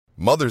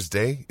Mother's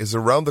Day is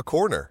around the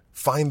corner.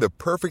 Find the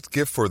perfect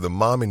gift for the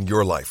mom in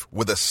your life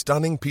with a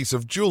stunning piece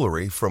of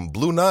jewelry from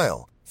Blue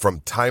Nile.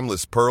 From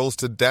timeless pearls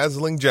to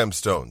dazzling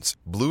gemstones,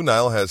 Blue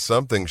Nile has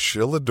something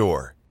she'll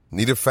adore.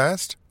 Need it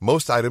fast?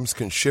 Most items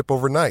can ship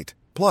overnight.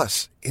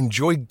 Plus,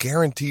 enjoy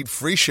guaranteed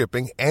free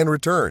shipping and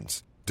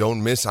returns.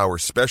 Don't miss our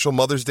special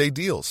Mother's Day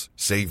deals.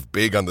 Save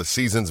big on the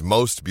season's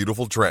most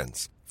beautiful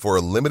trends. For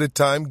a limited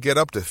time, get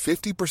up to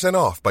 50%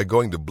 off by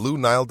going to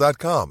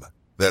BlueNile.com.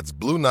 That's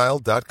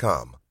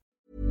BlueNile.com.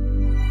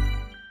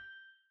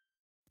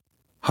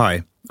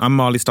 Hi, I'm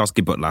Marley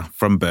Starsky Butler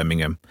from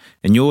Birmingham,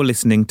 and you're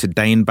listening to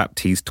Dane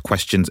Baptiste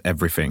Questions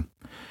Everything.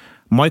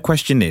 My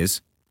question is,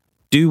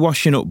 do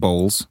washing up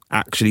bowls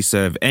actually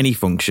serve any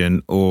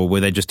function, or were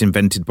they just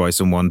invented by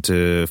someone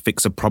to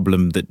fix a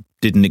problem that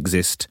didn't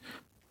exist?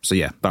 So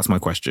yeah, that's my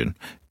question.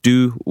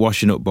 Do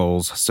washing up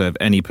bowls serve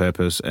any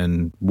purpose,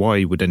 and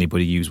why would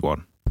anybody use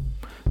one?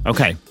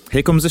 Okay,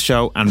 here comes the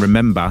show, and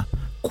remember,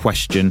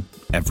 question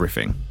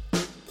everything.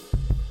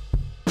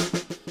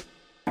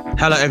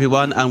 Hello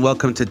everyone, and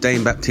welcome to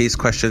Dane Baptiste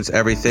Questions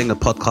Everything, a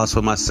podcast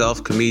for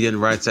myself, comedian,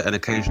 writer and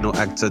occasional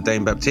actor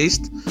Dane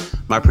Baptiste,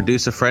 my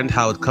producer friend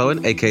Howard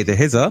Cohen, aka The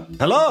Hizzer.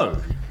 Hello.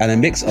 And a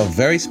mix of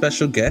very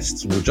special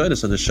guests will join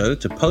us on the show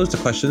to pose the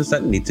questions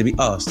that need to be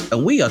asked.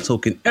 And we are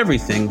talking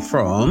everything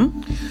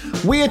from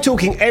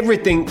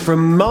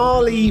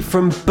Marley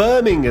from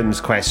Birmingham's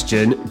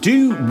question: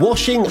 do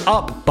washing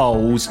up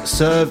bowls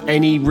serve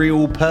any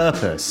real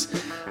purpose?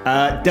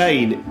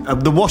 Dane,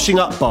 the washing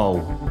up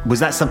bowl,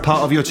 was that some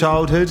part of your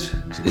childhood?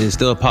 It's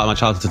still a part of my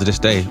childhood to this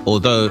day.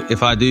 Although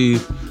if I do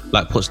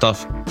like put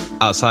stuff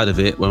outside of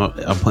it, when I'm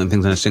putting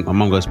things in the sink, my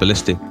mum goes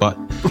ballistic. But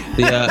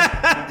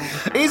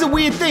it is a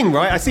weird thing,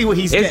 right? I see what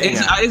he's getting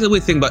at. It is a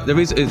weird thing, but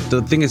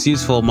the thing it's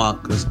used for,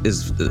 Mark,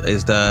 is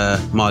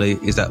Marley,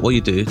 is that what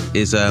you do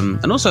is,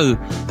 and also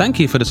thank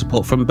you for the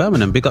support from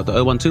Birmingham. Big up the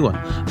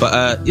 0121.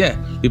 But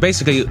you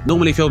basically,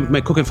 normally if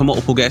you're cooking for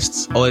multiple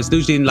guests, or it's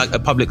usually in like a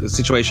public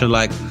situation,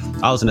 like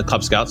I was in the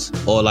Cub Scouts,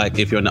 or like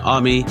if you're in the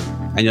army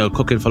and you're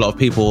cooking for a lot of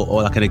people,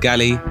 or like in a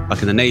galley,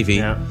 like in the Navy,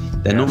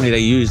 normally they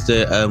use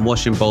the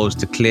washing bowls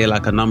to clear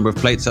like a number of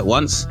plates at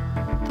once.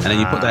 And then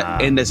you put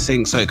that in the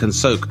sink so it can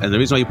soak. And the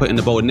reason why you put it in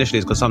the bowl initially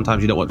is because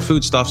sometimes you don't want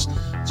foodstuffs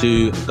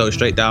to go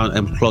straight down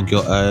and clog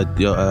your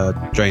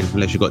drain,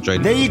 unless you've got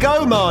drain. There you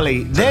go,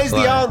 Marley. There's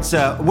the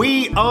answer.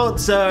 We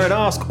answer and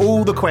ask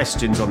all the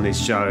questions on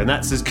this show, and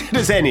that's as good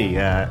as any.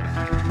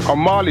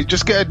 Marley,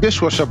 just get a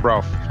dishwasher,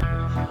 bro.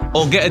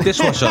 Or get a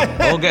dishwasher.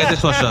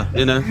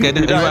 You know, you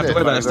don't have to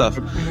worry about that stuff.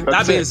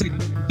 That being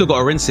said, still got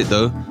to rinse it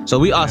though. So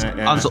we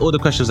answer all the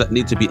questions that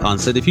need to be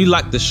answered. If you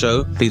like the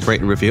show, please rate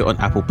and review on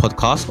Apple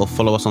Podcasts, or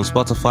follow us on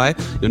Spotify.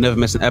 You'll never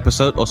miss an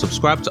episode. Or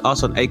subscribe to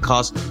us on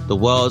Acast, the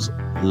world's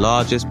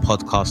largest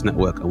podcast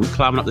network. And we're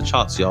climbing up the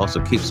charts, y'all,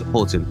 so keep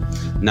supporting.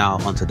 Now,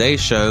 on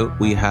today's show,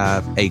 we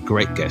have a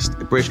great guest,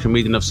 a British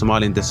comedian of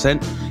Somalian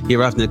descent. He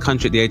arrived in the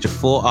country at the age of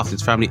 4 after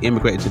his family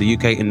immigrated to the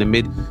UK in the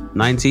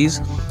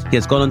mid-90s. He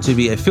has gone on to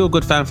be a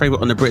feel-good fan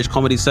favourite on the British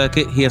comedy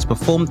circuit. He has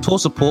performed tour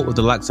support with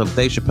the likes of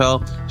Dave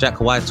Chappelle,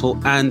 Jack Whitehall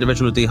and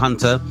Reginald D.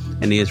 Hunter,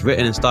 and he has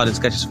written and starred in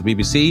sketches for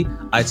BBC,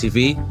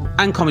 ITV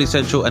and Comedy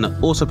Central, and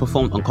also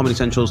performed on Comedy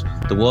Central's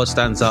The World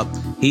Stands Up.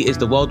 He is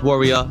the world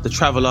warrior, the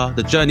traveller,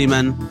 the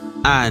journeyman,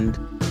 and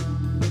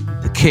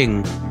the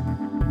king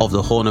of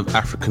the Horn of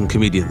African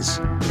comedians.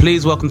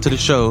 Please welcome to the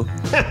show,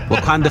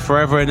 Wakanda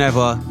forever and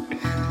ever.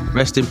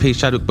 Rest in peace,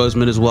 Chadwick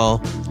Boseman as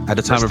well, at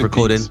the time of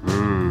recording.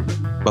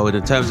 But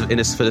in terms of,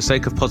 for the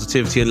sake of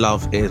positivity and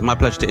love, it is my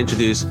pleasure to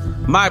introduce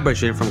my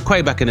brethren from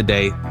way back in the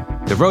day,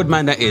 the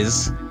roadman that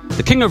is,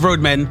 the king of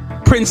roadmen,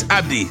 Prince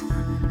Abdi.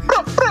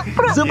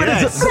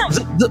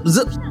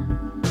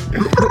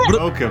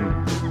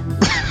 Welcome.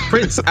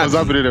 Prince Abdi. What's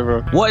happening,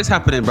 bro? What is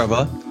happening,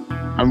 brother?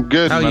 I'm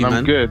good, man.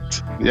 I'm good.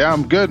 Yeah,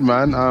 I'm good,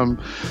 man.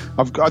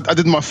 I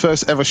did my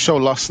first ever show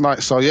last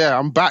night, so yeah,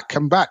 I'm back.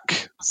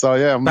 So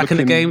yeah, I'm back in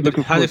the game.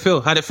 How'd it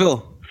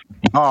feel?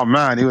 Oh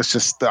man, it was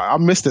just I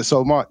missed it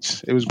so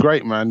much. It was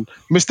great, man.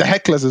 Missed the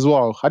hecklers as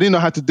well. I didn't know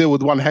how to deal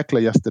with one heckler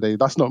yesterday.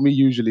 That's not me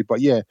usually,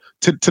 but yeah,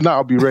 tonight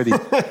I'll be ready.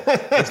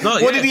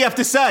 What did he have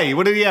to say?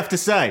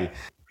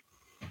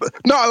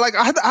 No, like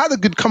I had a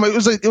good comment. It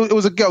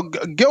was a girl.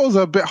 Girls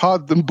are a bit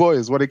harder than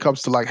boys when it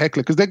comes to like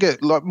heckling, because they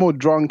get like more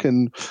drunk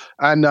and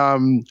I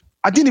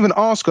didn't even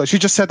ask her. She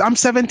just said, "I'm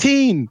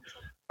 17,"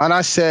 and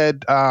I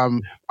said,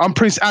 "I'm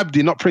Prince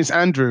Abdi, not Prince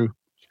Andrew."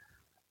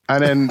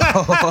 And then,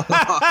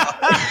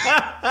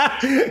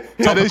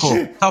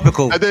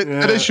 topical. And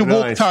then she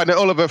walked out, and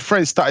all of her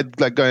friends started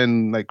like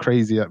going like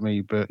crazy at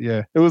me. But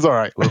yeah, it was all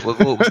right.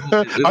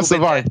 I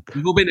survived.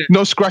 We've all been there.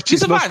 No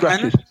scratches. No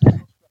scratches.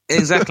 Man.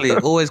 Exactly.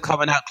 Always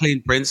coming out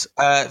clean, Prince.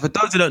 For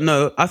those who don't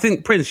know, I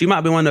think Prince, you might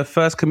have been one of the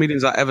first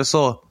comedians I ever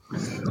saw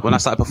when I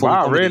started performing.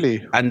 Wow, comedy.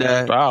 really? And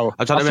wow,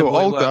 I'm trying to remember.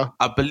 Older.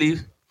 I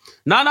believe.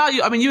 No.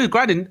 You were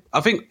grinding. I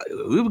think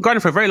we were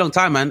grinding for a very long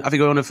time, man. I think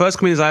you were one of the first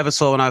comedians I ever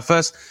saw when I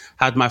first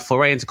had my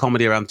foray into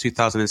comedy around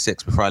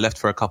 2006, before I left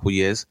for a couple of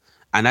years.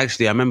 And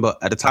actually, I remember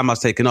at the time I was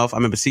taking off, I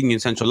remember seeing you in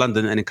central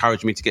London and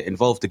encouraged me to get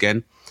involved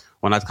again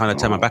when I kind of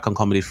turned my back on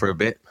comedy for a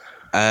bit.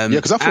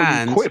 Because I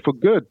thought you quit for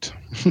good.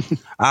 No,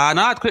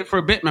 I'd quit for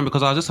a bit, man,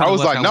 because I was just. I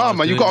was like, nah,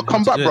 man, you got to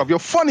come back, bruv. You're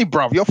funny,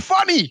 bruv. You're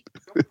funny.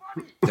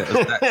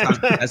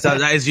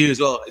 That is you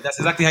as well. That's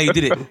exactly how you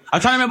did it. I'm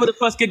trying to remember the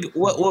first gig.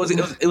 What was it?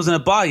 It was in a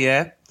bar,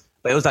 yeah,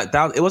 but it was like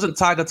down. It wasn't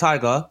Tiger,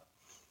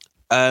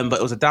 but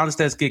it was a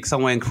downstairs gig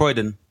somewhere in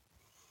Croydon,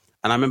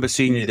 and I remember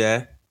seeing you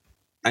there.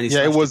 And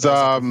it was.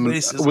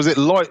 Was it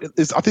Lloyd?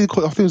 I think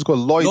it was called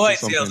Lloyd's.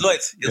 Lloyd's, yeah, it was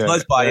Lloyd's. It was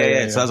Lloyd's bar,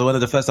 yeah. So that was one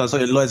of the first times I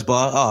saw you at Lloyd's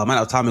bar. Oh man,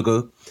 that was time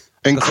ago.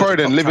 In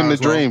Croydon, living the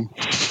dream.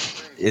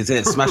 Is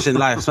it smashing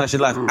life?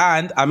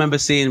 And I remember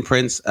seeing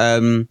Prince.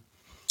 One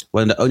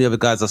of the only other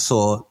guys I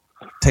saw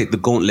take the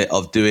gauntlet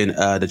of doing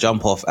the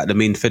jump off at the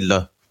Mean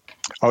Fiddler.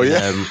 Oh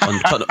yeah, on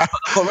Tottenham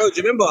Road.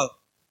 Do you remember?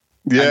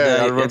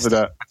 Yeah, I remember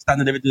that.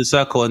 Stand in the middle of the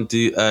circle and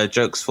do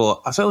jokes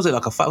for. I saw was it a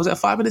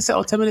 5-minute set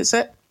or 10-minute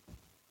set?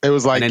 It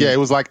was like it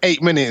was like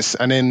 8 minutes,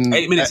 and then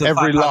 8 minutes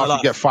every laugh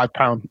you get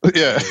 £5.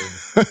 Yeah,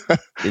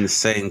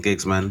 insane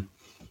gigs, man.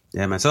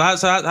 Yeah, man. So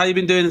how you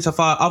been doing so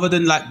far? Other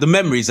than like the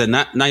memories and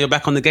that, now you're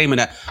back on the game and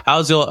that.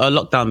 How's your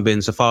lockdown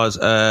been so far as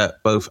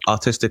both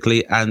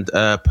artistically and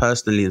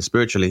personally and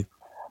spiritually?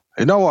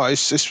 You know what?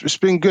 It's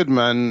been good,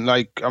 man.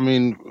 Like, I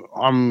mean,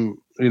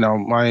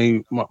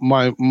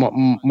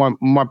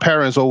 my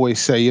parents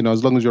always say,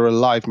 as long as you're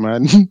alive,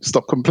 man,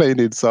 stop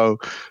complaining. So,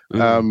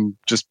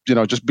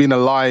 just being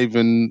alive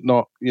and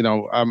not,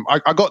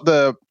 I got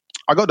the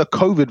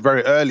COVID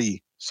very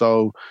early.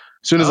 So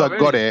as soon as I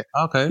got it,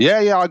 okay,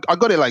 I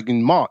got it like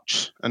in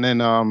March, and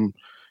then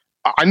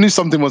I knew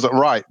something wasn't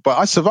right, but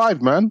I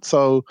survived, man.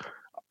 So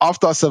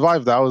after I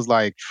survived that, I was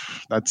like,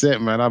 that's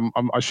it, man.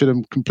 I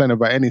shouldn't complain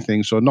about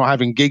anything. So not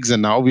having gigs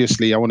and that,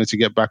 obviously I wanted to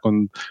get back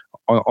on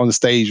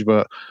stage,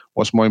 but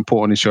what's more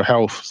important is your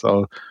health.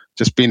 So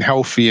just being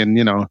healthy and,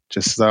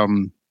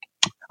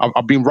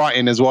 I've been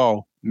writing as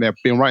well. I've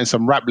been writing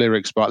some rap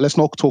lyrics, but let's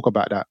not talk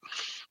about that.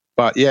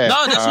 But yeah.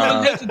 No, that's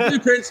what we're here to do,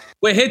 Prince.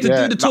 We're here to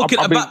do the talking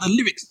about the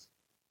lyrics.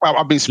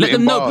 I've been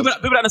spitting bars. Let them know.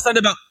 People understand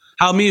about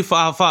how me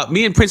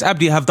and Prince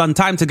Abdi have done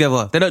time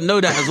together. They don't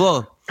know that as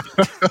well.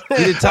 We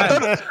did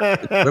time.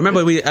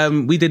 Remember, we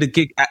did a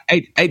gig at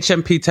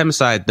HMP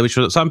Thameside, which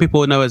some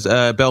people know as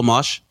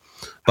Belmarsh.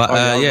 But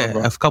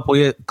a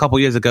couple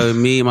years ago,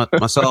 me,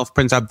 myself,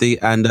 Prince Abdi,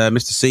 and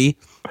Mr. C,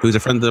 who's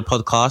a friend of the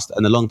podcast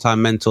and a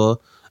long-time mentor,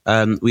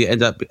 we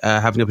ended up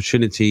having the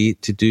opportunity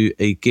to do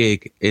a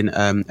gig in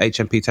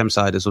HMP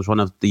Thameside. This was one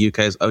of the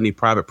UK's only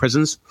private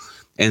prisons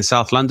in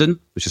South London,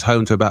 which is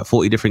home to about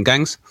 40 different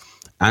gangs.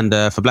 And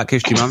for Black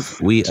History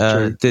Month, we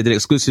did an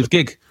exclusive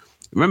gig.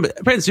 Remember,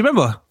 Prince, you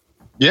remember?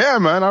 Yeah,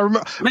 man, I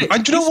remember. Mate,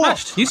 and do you know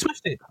what? You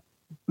smashed it.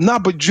 Nah,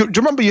 but do you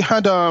remember you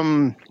had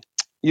all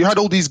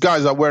these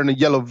guys that were wearing a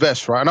yellow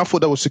vest, right? And I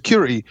thought they were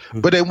security,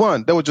 but they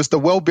weren't. They were just the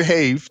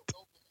well-behaved.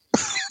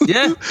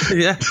 Yeah.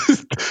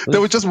 They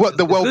were just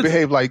the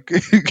well-behaved like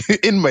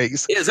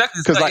inmates. Yeah,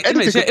 exactly. Because like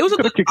anything it was a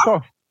good kick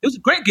off. It was a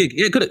great gig.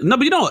 Yeah, but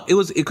you know what?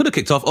 It could have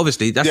kicked off.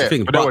 Obviously, that's the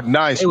thing. But they were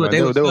nice. They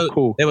were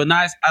cool. They were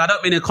nice. And I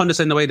don't mean in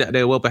condescending way that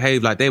they were well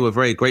behaved. Like they were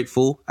very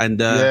grateful.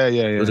 And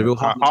it was a real.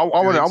 I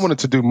wanted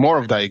to do more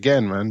of that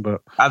again, man.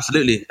 But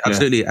absolutely.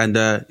 And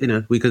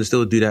we can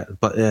still do that.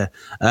 But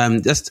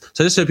just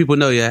so people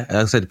know, like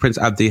I said, Prince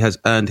Abdi has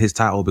earned his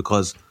title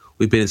because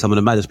we've been in some of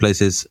the maddest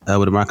places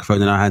with a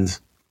microphone in our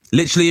hands,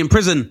 literally in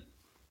prison.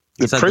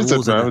 The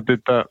prison, man,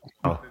 did that.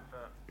 Oh.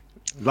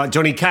 Like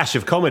Johnny Cash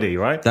of comedy,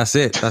 right? That's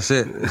it.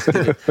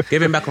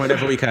 Give him back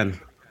whenever we can.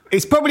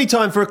 It's probably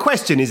time for a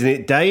question, isn't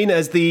it, Dane,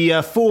 as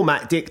the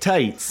format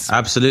dictates?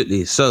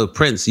 Absolutely. So,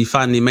 Prince, you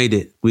finally made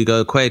it. We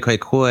go way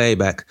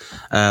back.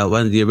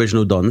 One of the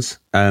original Dons.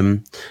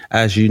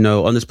 As you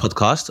know, on this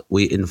podcast,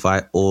 we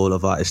invite all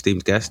of our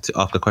esteemed guests to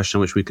ask a question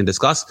which we can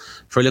discuss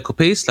for a little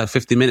piece, like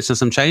 50 minutes and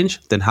some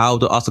change. Then Hal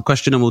will ask a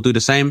question and we'll do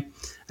the same.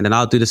 And then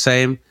I'll do the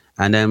same.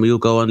 And then we'll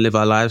go on, live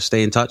our lives,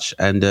 stay in touch,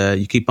 and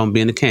you keep on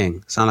being the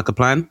king. Sound like a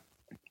plan?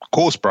 Of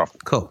course, bro.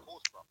 Cool.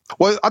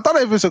 Well, I don't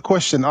know if it's a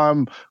question,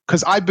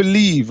 because I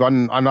believe,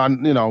 and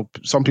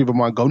some people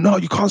might go, no,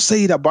 you can't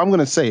say that, but I'm going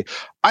to say it.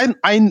 I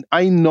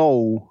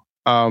know,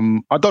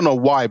 I don't know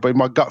why, but in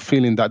my gut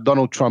feeling that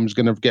Donald Trump's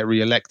going to get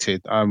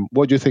reelected.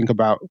 What do you think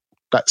about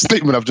that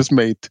statement I've just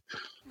made?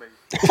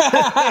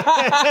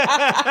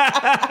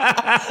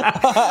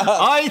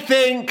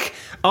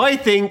 I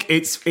think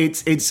it's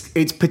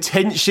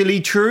potentially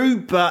true,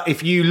 but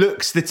if you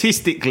look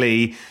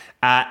statistically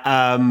at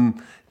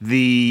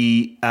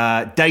the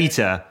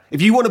data,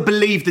 if you want to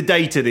believe the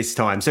data this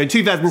time, so in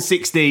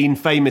 2016,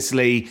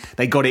 famously,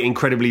 they got it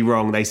incredibly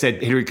wrong. They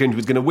said Hillary Clinton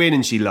was going to win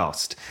and she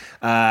lost.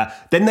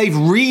 Then they've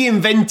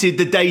reinvented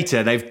the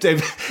data.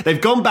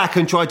 They've gone back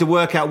and tried to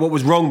work out what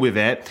was wrong with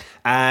it,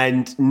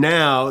 and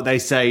now they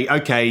say,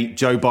 okay,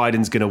 Joe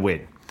Biden's going to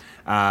win.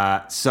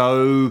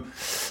 So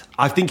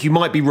I think you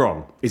might be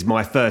wrong, is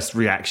my first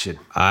reaction.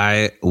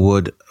 I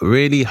would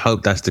really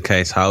hope that's the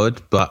case,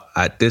 Howard. But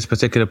at this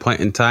particular point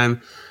in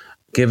time,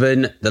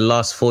 given the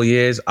last 4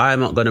 years, I'm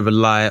not going to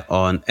rely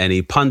on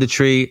any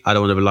punditry. I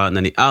don't want to rely on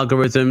any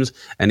algorithms,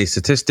 any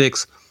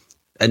statistics.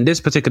 in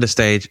this particular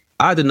stage,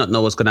 I did not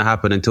know what's going to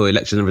happen until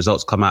election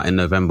results come out in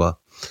November.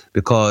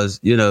 Because,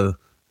 the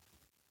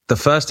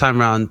first time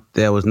round,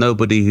 there was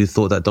nobody who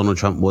thought that Donald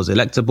Trump was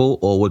electable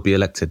or would be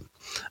elected.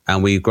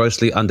 And we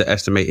grossly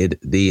underestimated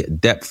the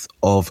depth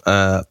of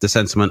the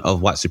sentiment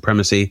of white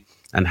supremacy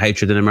and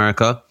hatred in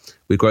America.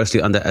 We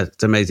grossly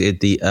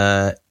underestimated the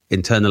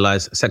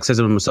internalized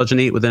sexism and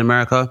misogyny within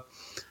America.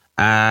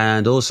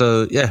 And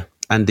also,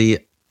 and we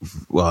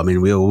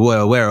were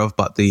aware of,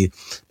 but the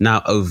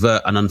now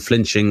overt and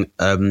unflinching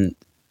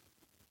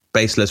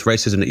baseless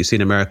racism that you see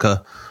in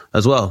America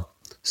as well.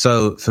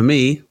 So for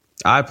me,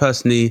 I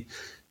personally,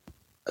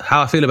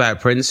 how I feel about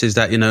Prince is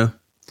that,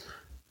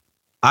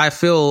 I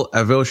feel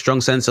a real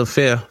strong sense of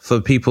fear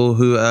for people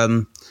who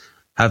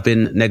have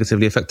been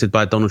negatively affected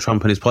by Donald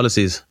Trump and his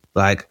policies.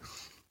 Like,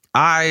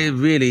 I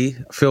really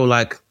feel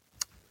like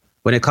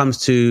when it comes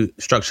to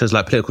structures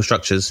like political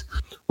structures,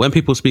 when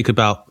people speak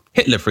about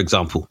Hitler, for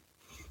example,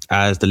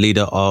 as the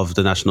leader of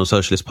the National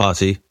Socialist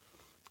Party,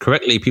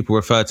 correctly, people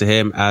refer to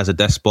him as a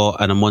despot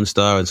and a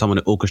monster and someone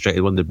that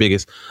orchestrated one of the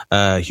biggest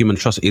human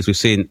atrocities we've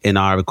seen in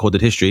our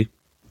recorded history.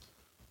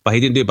 But he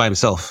didn't do it by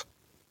himself.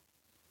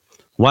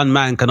 One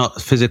man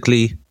cannot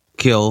physically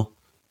kill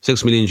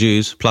 6 million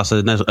Jews, plus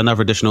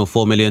another additional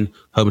 4 million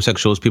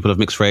homosexuals, people of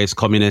mixed race,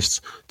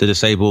 communists, the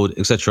disabled,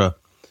 etc.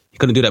 He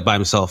couldn't do that by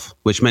himself,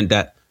 which meant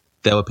that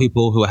there were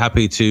people who were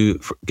happy to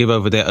give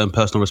over their own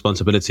personal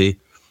responsibility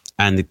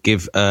and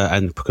give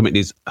and commit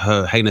these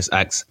heinous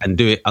acts and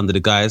do it under the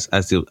guise,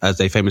 as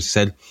they famously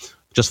said,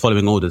 just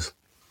following orders.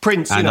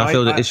 Prince, and I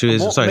feel the issue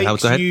is. Sorry,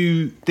 Howard, go ahead. Do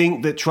you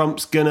think that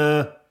Trump's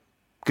gonna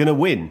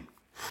win?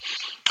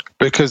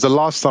 Because the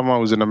last time I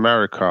was in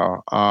America,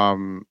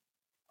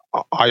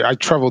 I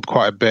traveled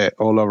quite a bit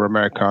all over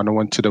America, and I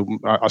went to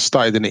I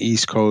started in the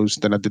East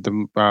Coast, then I did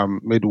the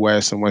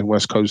Midwest and went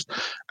West Coast,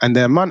 and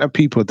the amount of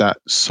people that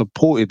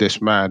supported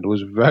this man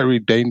was very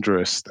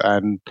dangerous.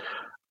 And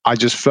I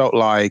just felt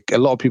like a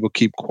lot of people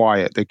keep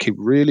quiet. They keep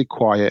really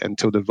quiet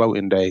until the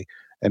voting day,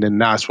 and then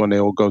that's when they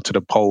all go to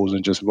the polls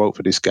and just vote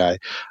for this guy.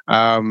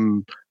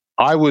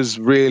 I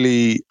wasn't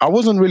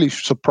really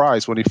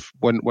surprised when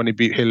he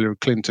beat Hillary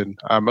Clinton.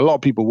 A lot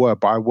of people were,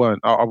 but I weren't.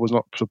 I was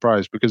not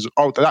surprised because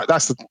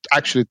that's the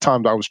actually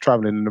time that I was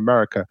traveling in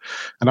America,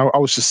 and I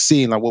was just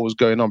seeing like what was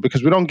going on,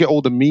 because we don't get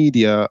all the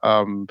media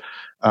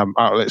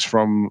outlets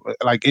from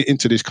like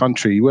into this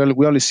country.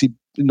 We only see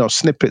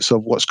snippets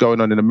of what's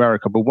going on in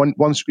America. But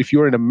if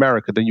you're in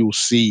America, then you'll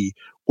see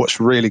what's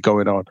really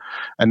going on,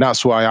 and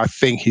that's why I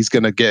think he's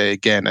going to get it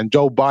again. And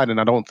Joe Biden,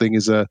 I don't think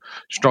is a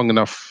strong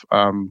enough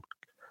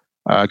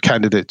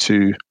candidate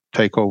to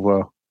take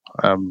over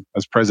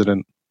as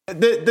president.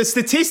 The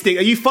statistic,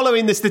 are you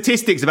following the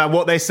statistics about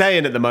what they're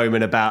saying at the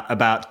moment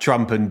about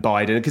Trump and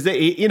Biden? Because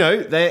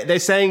they're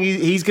saying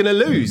he's going to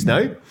lose,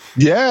 no?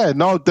 Yeah,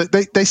 no,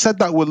 they said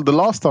that the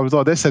last time as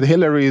well. They said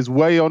Hillary is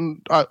way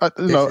on, at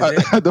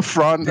the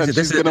front, and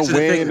she's going to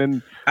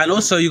win. And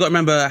also, you got to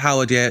remember,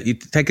 Howard. Yeah, you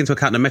take into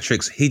account the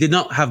metrics. He did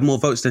not have more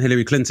votes than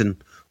Hillary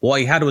Clinton. What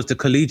he had was the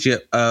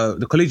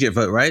collegiate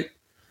vote, right?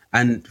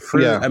 And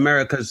through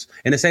America's,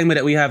 in the same way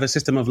that we have a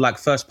system of like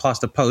first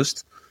past the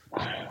post,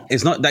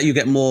 it's not that you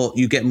get more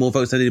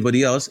votes than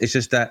anybody else. It's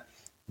just that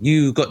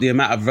you got the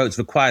amount of votes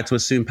required to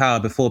assume power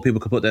before people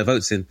could put their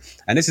votes in.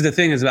 And this is the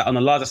thing, is that on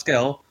a larger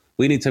scale,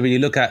 we need to really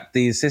look at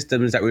these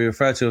systems that we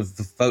refer to of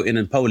voting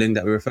and polling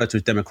that we refer to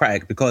as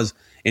democratic, because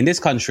in this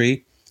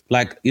country,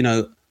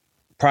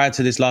 prior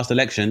to this last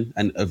election,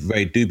 and a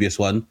very dubious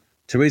one,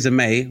 Theresa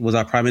May was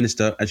our prime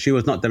minister and she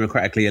was not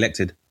democratically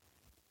elected.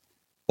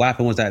 What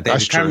happened was that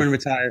David Cameron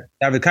retired.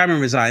 David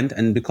Cameron resigned,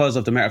 and because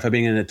of the merit of her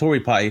being in the Tory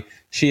party,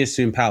 she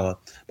assumed power.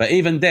 But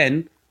even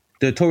then,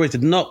 the Tories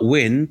did not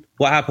win.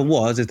 What happened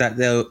was that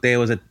there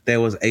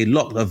was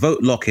a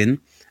vote lock-in,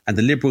 and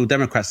the Liberal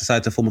Democrats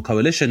decided to form a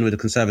coalition with the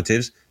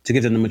Conservatives to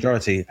give them the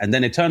majority. And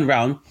then they turned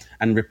around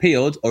and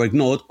repealed or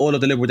ignored all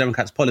of the Liberal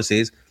Democrats'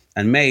 policies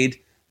and made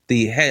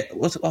the head.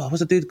 What's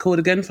the dude called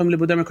again from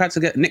Liberal Democrats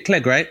again? Nick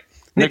Clegg, right?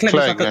 Nick Clegg,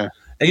 was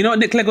and you know what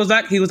Nick Clegg was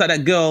like? He was like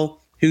that girl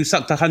who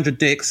sucked 100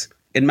 dicks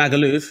in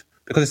Magaluf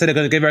because they said they're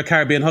going to give her a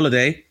Caribbean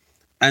holiday.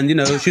 And,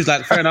 she was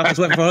like, fair enough, let's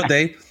work for a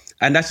holiday.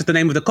 And that's just the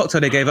name of the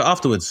cocktail they gave her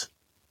afterwards.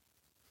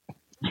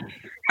 And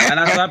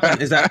that's what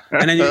happened, is that,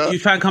 and then you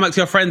try and come back to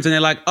your friends and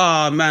they're like,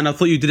 oh man, I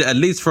thought you did it at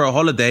least for a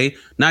holiday.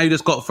 Now you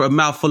just got for a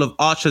mouthful of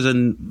archers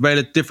and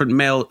very different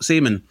male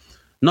seamen.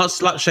 Not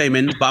slut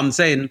shaming, but I'm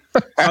saying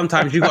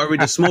sometimes you got to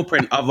read the small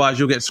print, otherwise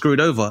you'll get screwed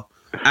over.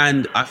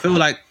 And I feel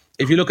like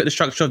if you look at the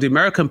structure of the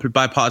American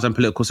bipartisan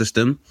political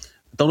system,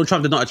 Donald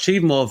Trump did not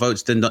achieve more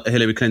votes than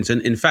Hillary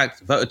Clinton. In fact,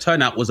 voter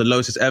turnout was the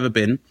lowest it's ever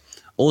been.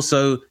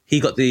 Also,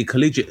 he got the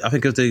collegiate, I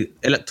think it was the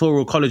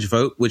electoral college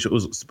vote, which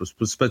was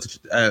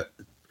supposed to,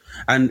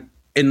 and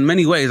in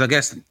many ways, I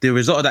guess the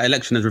result of that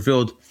election has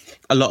revealed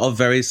a lot of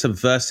very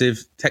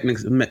subversive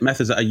techniques,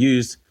 methods that are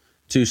used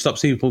to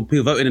stop people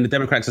voting in the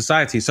democratic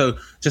society. So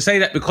to say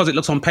that because it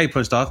looks on paper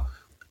and stuff,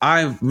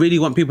 I really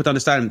want people to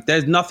understand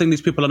there's nothing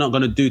these people are not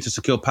going to do to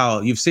secure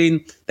power. You've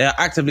seen they are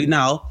actively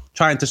now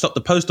trying to stop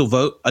the postal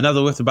vote,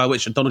 another method by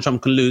which Donald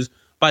Trump can lose,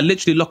 by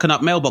literally locking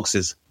up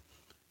mailboxes.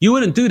 You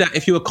wouldn't do that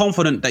if you were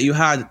confident that you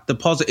had the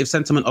positive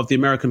sentiment of the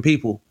American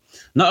people.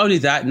 Not only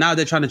that, now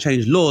they're trying to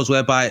change laws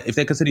whereby if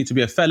they consider you to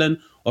be a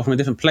felon or from a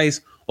different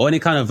place or any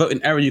kind of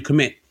voting error you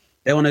commit,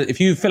 they want to, if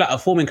you fill out a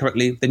form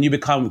incorrectly, then you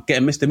get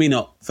a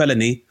misdemeanor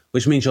felony,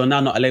 which means you're now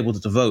not able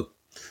to vote.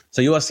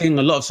 So you are seeing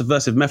a lot of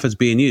subversive methods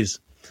being used.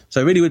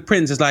 So really with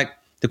Prince, it's like,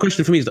 the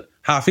question for me is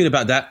how I feel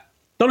about that.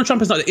 Donald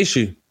Trump is not the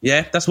issue.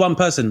 Yeah, that's one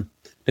person.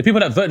 The people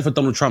that voted for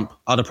Donald Trump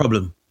are the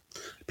problem.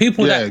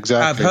 People that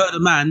have heard a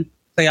man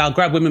say, I'll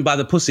grab women by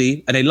the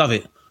pussy, and they love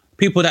it.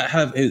 People that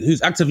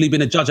who's actively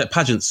been a judge at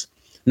pageants.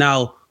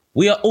 Now,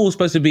 we are all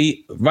supposed to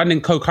be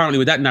running concurrently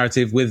with that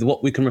narrative with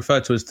what we can refer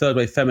to as third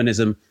wave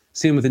feminism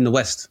seen within the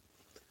West.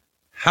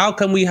 How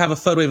can we have a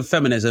third wave of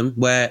feminism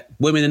where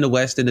women in the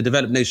West, in the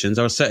developed nations,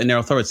 are asserting their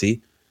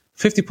authority?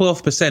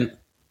 54%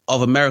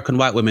 of American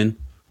white women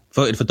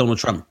voted for Donald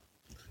Trump.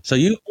 So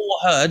you all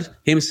heard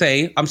him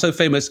say, I'm so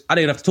famous, I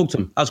don't even have to talk to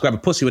him. I'll just grab a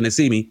pussy when they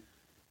see me.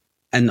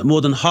 And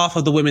more than half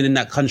of the women in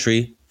that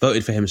country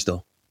voted for him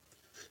still.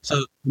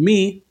 So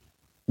me,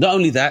 not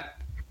only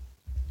that,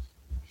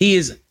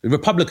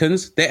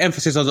 Republicans, their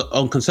emphasis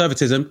on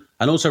conservatism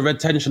and also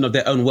retention of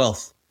their own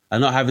wealth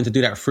and not having to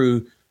do that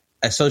through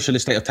a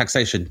socialist state of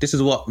taxation. This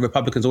is what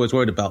Republicans are always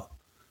worried about.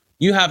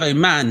 You have a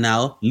man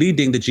now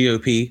leading the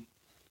GOP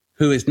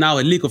who is now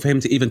illegal for him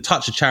to even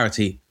touch a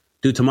charity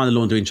due to money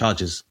laundering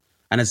charges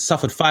and has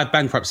suffered 5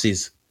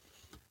 bankruptcies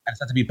and has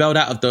had to be bailed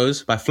out of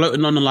those by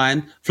floating on the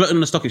line, floating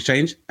on the stock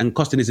exchange and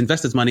costing his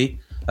investors money,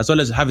 as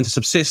well as having to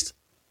subsist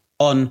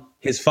on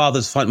his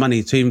father's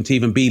money to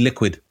even be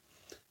liquid.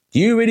 Do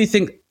you really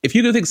think, if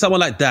you think someone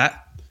like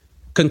that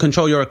can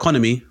control your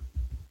economy,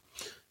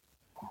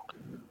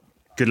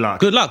 good luck.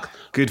 Good luck.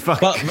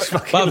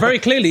 But very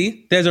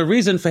clearly, there's a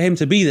reason for him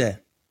to be there.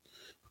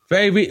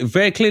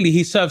 Very clearly,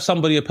 he serves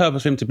somebody a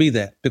purpose for him to be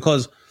there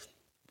because,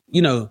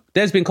 you know,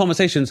 there's been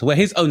conversations where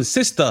his own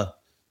sister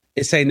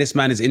is saying this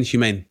man is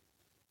inhumane.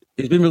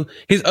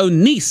 His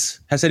own niece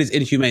has said he's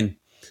inhumane.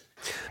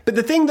 But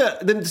the thing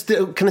that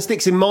kind of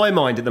sticks in my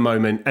mind at the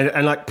moment,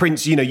 and like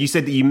Prince, you know, you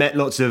said that you met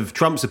lots of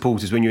Trump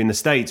supporters when you were in the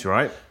States,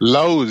 right?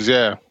 Loads,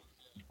 yeah.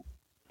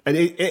 And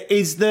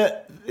is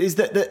that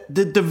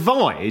the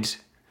divide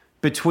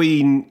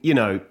between, you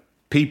know,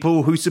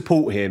 people who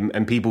support him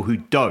and people who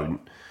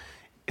don't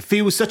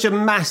feels such a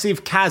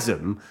massive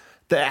chasm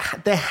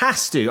that there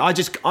has to. I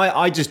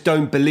just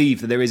don't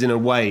believe that there isn't a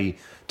way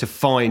to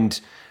find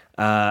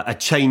a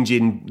change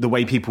in the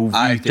way people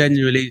view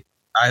things.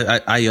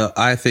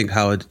 I think,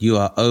 Howard, you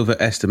are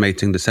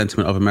overestimating the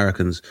sentiment of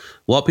Americans.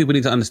 What people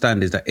need to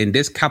understand is that in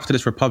this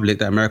capitalist republic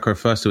that America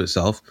refers to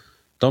itself,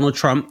 Donald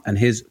Trump and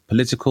his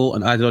political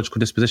and ideological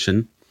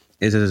disposition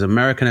is as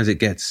American as it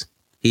gets.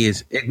 He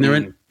is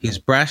ignorant, he's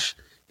brash,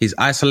 he's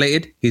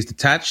isolated, he's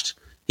detached,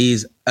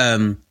 he's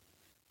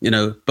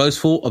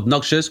boastful,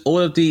 obnoxious, all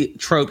of the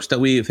tropes that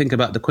we think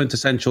about the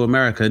quintessential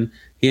American,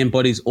 he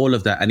embodies all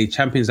of that and he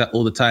champions that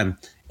all the time.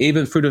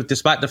 Even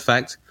despite the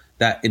fact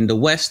that in the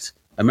West,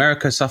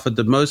 America suffered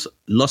the most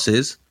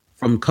losses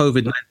from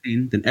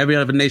COVID-19 than every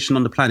other nation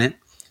on the planet.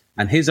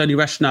 And his only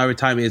rationale every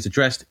time it is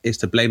addressed is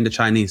to blame the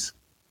Chinese.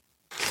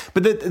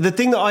 But the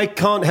thing that I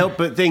can't help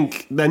but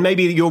think, and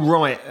maybe you're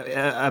right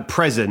at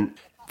present,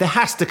 there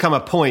has to come a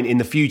point in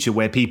the future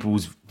where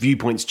people's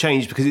viewpoints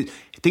change because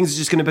things are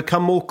just going to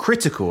become more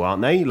critical,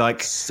 aren't they?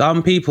 Like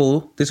some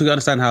people, this is what you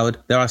understand, Howard.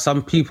 There are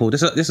some people,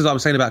 this is what I'm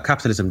saying about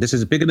capitalism. This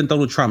is bigger than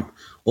Donald Trump.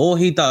 All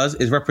he does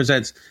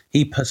is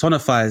he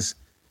personifies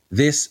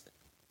this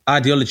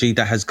ideology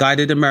that has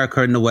guided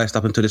America in the West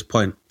up until this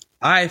point.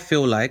 I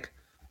feel like,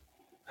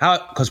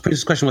 because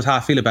Prince's question was how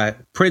I feel about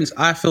it. Prince,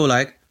 I feel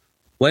like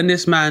when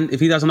this man, if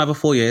he does another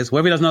 4 years,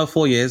 whether he does another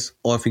 4 years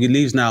or if he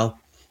leaves now,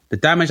 the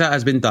damage that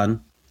has been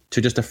done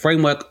to just the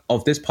framework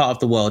of this part of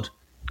the world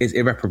is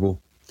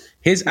irreparable.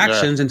 His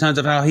actions in terms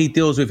of how he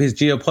deals with his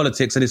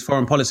geopolitics and his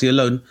foreign policy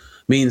alone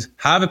means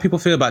however people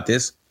feel about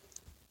this,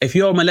 if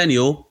you're a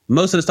millennial,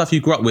 most of the stuff you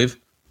grew up with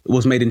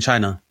was made in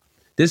China.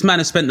 This man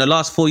has spent the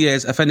last 4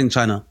 years offending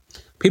China.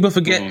 People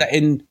forget that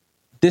in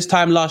this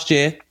time last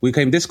year, we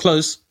came this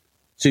close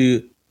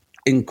to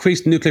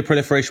increased nuclear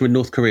proliferation with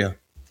North Korea.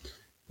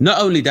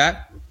 Not only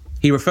that,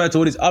 he referred to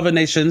all these other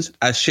nations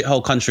as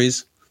shithole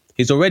countries.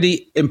 He's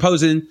already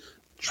imposing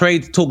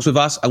trade talks with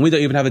us, and we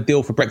don't even have a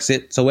deal for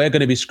Brexit. So we're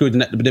going to be screwed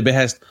at the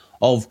behest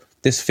of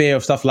this fear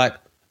of stuff like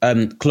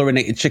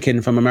chlorinated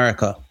chicken from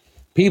America.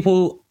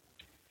 People,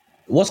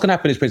 what's going to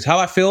happen is, Prince, how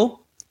I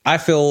feel, I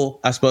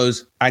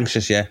suppose,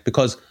 anxious,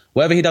 because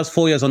whether he does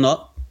 4 years or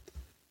not,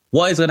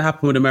 what is going to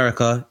happen with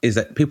America is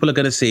that people are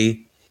going to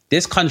see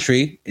this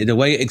country, in the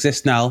way it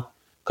exists now,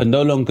 can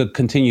no longer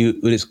continue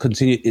with its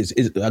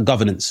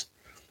governance.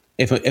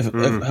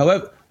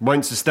 However,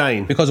 won't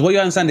sustain. Because what you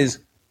understand is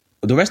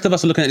the rest of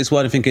us are looking at this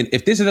world and thinking,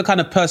 if this is the kind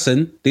of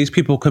person these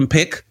people can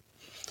pick,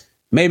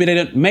 maybe they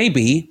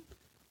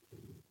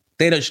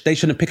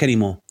shouldn't pick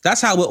anymore.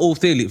 That's how we're all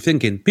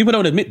thinking. People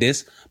don't admit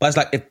this, but it's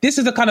like, if this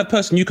is the kind of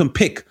person you can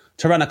pick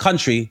to run a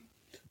country,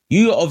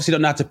 you obviously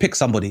don't know how to pick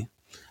somebody.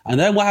 And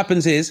then what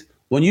happens is,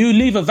 when you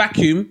leave a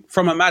vacuum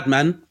from a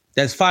madman,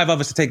 there's 5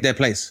 others to take their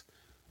place.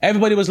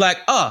 Everybody was like,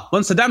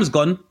 once Saddam's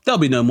gone, there'll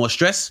be no more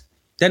stress.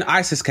 Then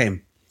ISIS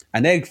came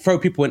and they throw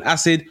people in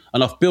acid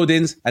and off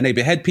buildings and they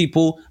behead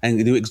people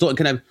and do extorting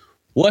kidnapping.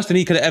 Worse than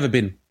he could have ever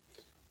been.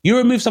 You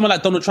remove someone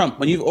like Donald Trump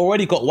when you've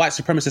already got white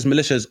supremacist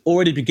militias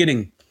already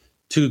beginning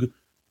to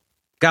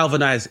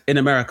galvanize in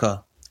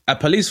America. A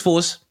police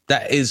force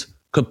that is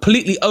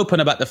completely open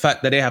about the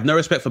fact that they have no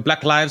respect for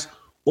black lives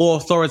or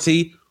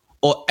authority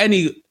or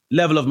any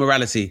level of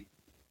morality.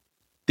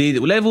 The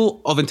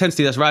level of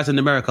intensity that's rising in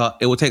America,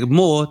 it will take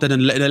more than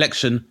an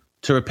election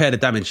to repair the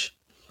damage.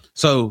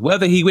 So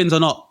whether he wins or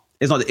not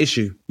is not the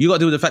issue. You got to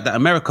deal with the fact that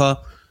America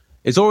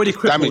is already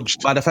crippled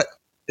by the fact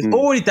it's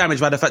already damaged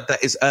by the fact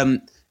that its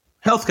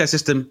healthcare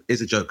system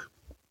is a joke.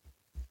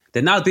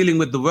 They're now dealing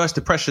with the worst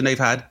depression they've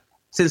had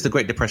since the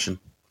Great Depression.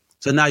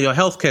 So now your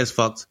healthcare is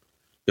fucked,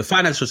 your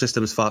financial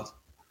system is fucked.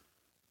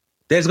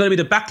 There's going to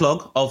be the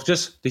backlog of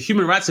just the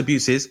human rights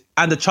abuses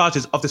and the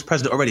charges of this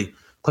president already.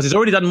 Because he's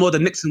already done more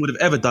than Nixon would have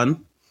ever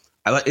done.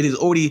 It is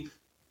already,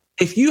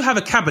 if you have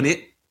a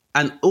cabinet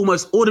and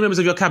almost all the members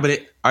of your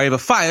cabinet are either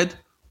fired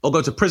or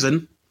go to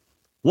prison,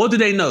 what do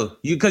they know?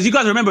 Because you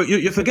guys remember,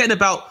 you're forgetting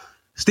about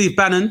Steve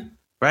Bannon,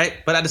 right?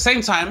 But at the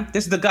same time,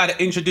 this is the guy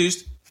that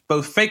introduced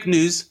both fake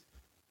news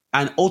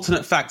and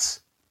alternate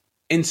facts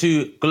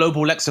into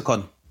global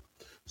lexicon.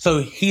 So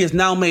he has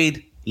now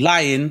made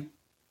lying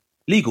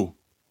legal.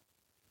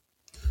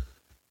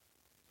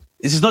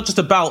 This is not just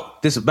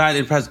about this man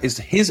in prison. It's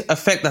his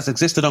effect that's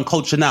existed on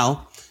culture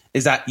now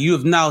is that you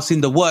have now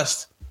seen the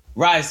worst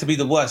rise to be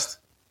the worst.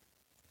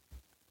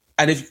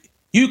 And if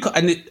you,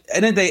 and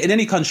in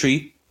any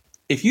country,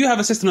 if you have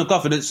a system of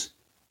governance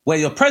where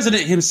your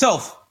president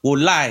himself will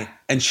lie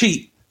and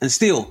cheat and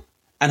steal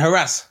and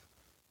harass,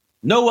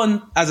 no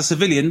one as a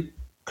civilian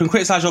can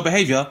criticize your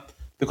behavior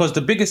because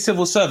the biggest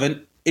civil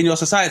servant in your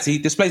society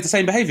displays the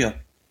same behavior.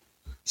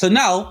 So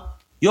now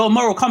your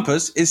moral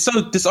compass is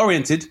so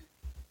disoriented.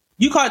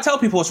 You can't tell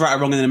people what's right or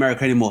wrong in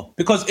America anymore.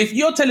 Because if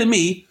you're telling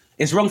me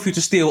it's wrong for you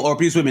to steal or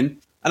abuse women,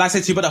 and I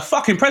say to you, but the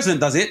fucking president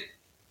does it,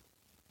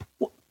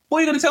 what are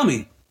you going to tell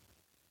me?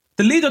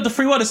 The leader of the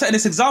free world is setting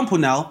this example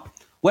now,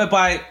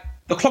 whereby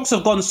the clocks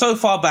have gone so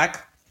far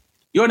back,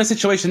 you're in a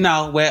situation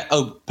now where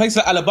places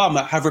like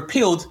Alabama have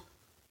repealed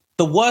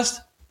the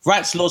worst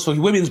rights laws for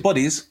women's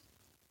bodies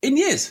in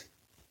years.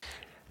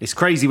 It's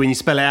crazy when you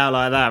spell it out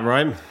like that,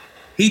 right?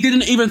 He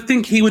didn't even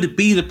think he would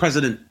be the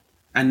president.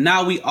 And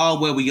now we are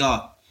where we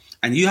are.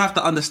 And you have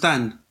to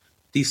understand,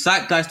 the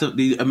zeitgeist of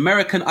the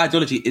American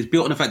ideology is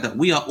built on the fact that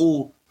we are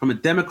all from a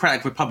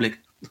democratic republic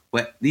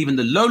where even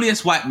the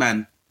lowliest white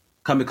man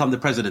can become the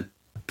president.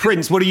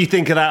 Prince, what do you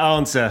think of that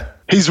answer?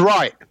 He's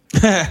right.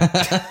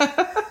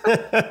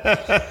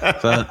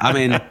 So, I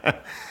mean,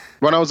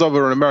 when I was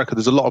over in America,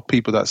 there's a lot of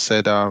people that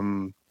said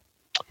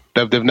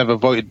they've never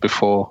voted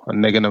before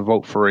and they're going to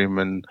vote for him,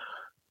 and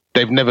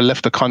they've never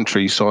left the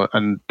country. So,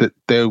 and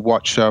they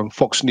watch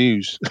Fox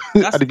News.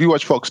 And if you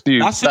watch Fox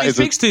News, that's who he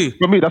speaks to.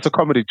 For me, that's a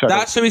comedy channel.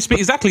 That's who he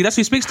speaks. Exactly, that's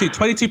who he speaks to.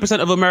 22%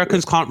 of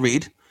Americans can't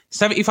read.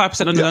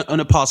 75% on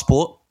a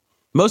passport.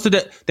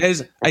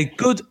 There's a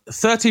good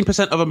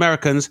 13% of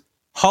Americans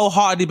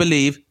wholeheartedly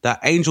believe that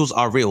angels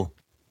are real.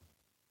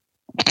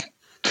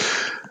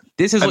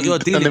 This is what you're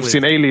dealing with. And they've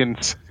seen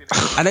aliens.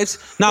 And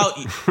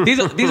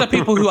these are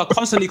people who are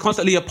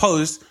constantly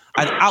opposed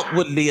and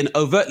outwardly and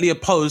overtly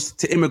opposed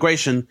to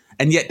immigration,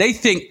 and yet they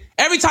think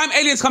every time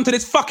aliens come to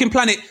this fucking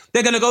planet,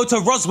 they're going to go to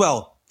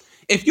Roswell.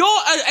 If you're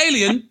an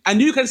alien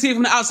and you can see it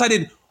from the outside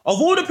in, of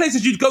all the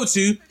places you'd go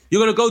to,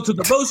 you're going to go to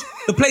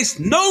the place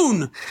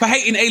known for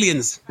hating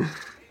aliens.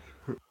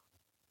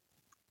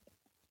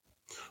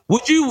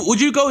 Would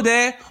you go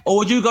there, or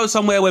would you go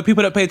somewhere where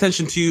people don't pay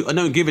attention to you and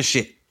don't give a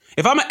shit?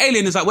 If I'm an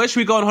alien, it's like, where should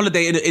we go on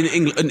holiday in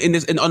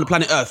England, on the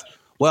planet Earth?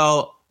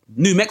 Well,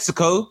 New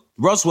Mexico,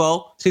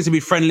 Roswell seems to be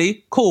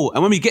friendly. Cool.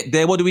 And when we get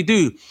there, what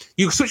do?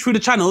 You switch through the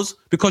channels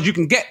because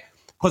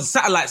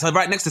satellites are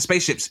right next to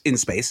spaceships in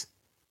space.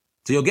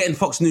 So you're getting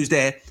Fox News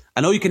there.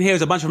 And all you can hear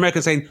is a bunch of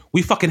Americans saying,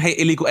 we fucking hate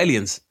illegal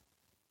aliens.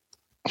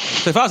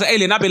 So if I was an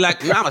alien, I'd be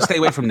like, nah, I'm going to stay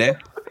away from there.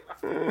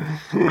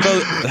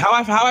 So how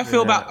I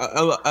feel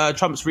about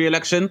Trump's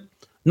re-election,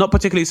 not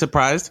particularly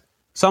surprised.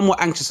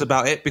 Somewhat anxious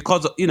about it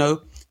because,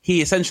 he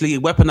essentially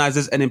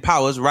weaponizes and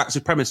empowers white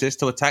supremacists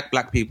to attack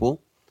black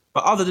people.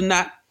 But other than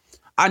that,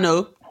 I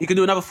know he can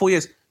do another 4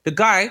 years. The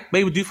guy,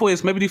 maybe do 4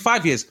 years, maybe do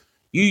 5 years.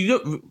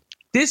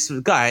 This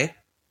guy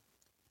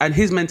and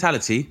his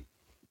mentality,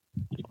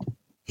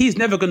 he's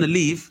never going to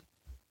leave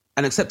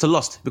and accept a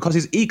loss because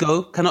his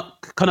ego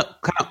cannot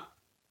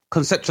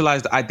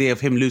conceptualize the idea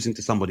of him losing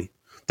to somebody.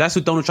 That's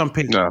what Donald Trump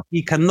is. No.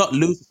 He cannot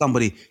lose to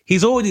somebody.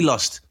 He's already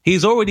lost.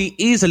 He's already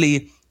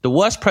easily the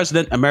worst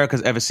president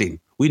America's ever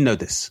seen. We know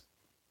this.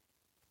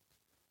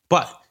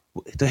 But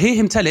to hear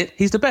him tell it,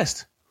 he's the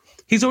best.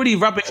 He's already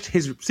rubbished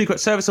his Secret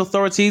Service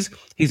authorities.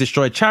 He's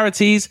destroyed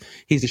charities.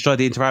 He's destroyed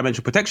the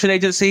Environmental Protection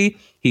Agency.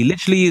 He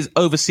literally is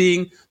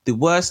overseeing the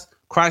worst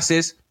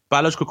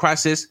biological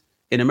crisis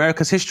in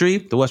America's history,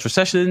 the worst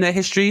recession in their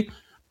history.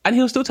 And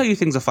he'll still tell you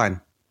things are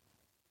fine.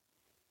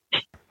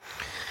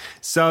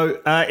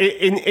 So,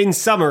 in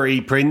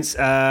summary, Prince,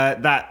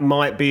 that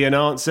might be an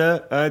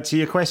answer to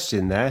your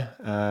question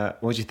there.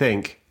 What do you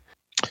think?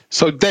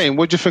 So, Dane,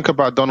 what do you think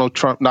about Donald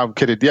Trump? No, I'm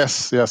kidding.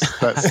 Yes, that's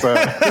that was.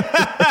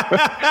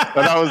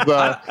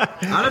 I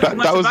don't think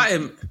much about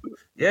him.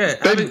 Yeah,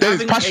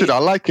 Dane's passionate. I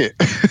like it.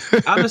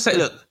 I'm gonna say,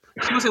 look.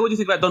 Someone say, what do you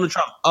think about Donald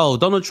Trump? Oh,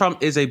 Donald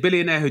Trump is a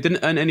billionaire who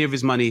didn't earn any of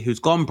his money, who's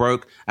gone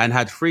broke and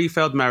had 3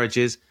 failed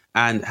marriages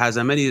and has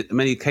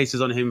many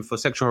cases on him for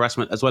sexual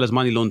harassment as well as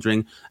money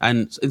laundering,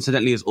 and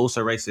incidentally is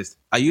also racist.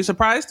 Are you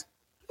surprised?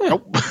 Yeah.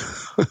 Nope.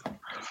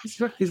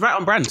 He's right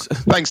on brand.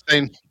 Thanks,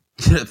 Dane.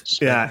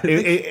 Yeah,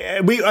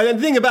 the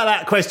thing about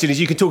that question is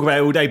you can talk about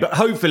it all day, but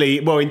hopefully,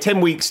 in 10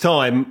 weeks'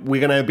 time,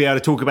 we're going to be able to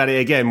talk about it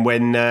again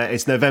when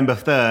it's November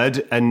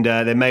 3rd, and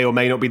there may or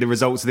may not be the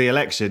results of the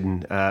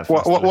election.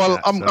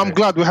 I'm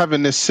glad we're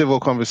having this civil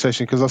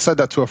conversation, because I said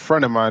that to a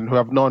friend of mine who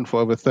I've known for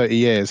over 30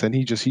 years, and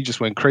he just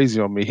went crazy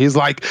on me. He's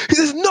like,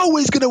 "There's no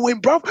way he's going to win,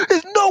 bro.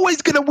 There's no way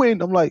he's going to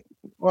win." I'm like,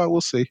 "Well,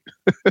 we'll see."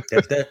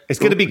 It's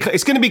going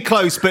to be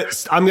close,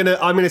 but I'm going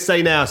to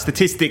say now,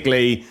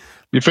 statistically,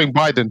 you think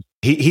Biden?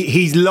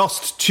 He's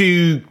lost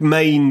 2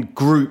 main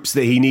groups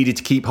that he needed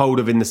to keep hold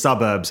of in the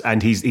suburbs,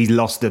 and he's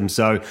lost them.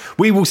 So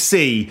we will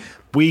see.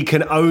 We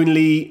can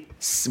only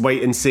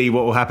wait and see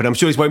what will happen. I'm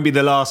sure this won't be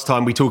the last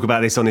time we talk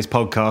about this on this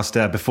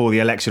podcast before the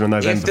election on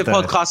November 3rd. If the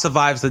podcast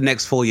survives the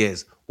next 4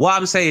 years. What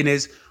I'm saying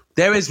is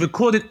there is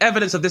recorded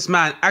evidence of this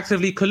man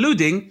actively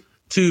colluding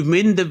to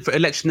win the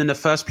election in the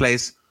first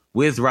place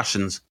with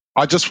Russians.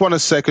 I just want to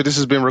say, because this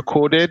has been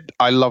recorded,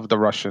 I love the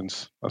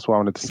Russians. That's what I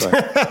wanted to say.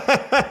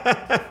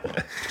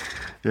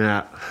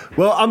 Yeah.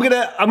 Well, I'm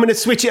gonna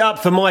switch it up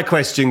for my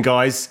question,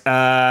 guys,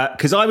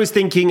 because I was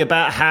thinking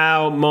about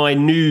how my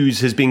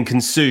news has been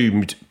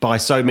consumed by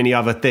so many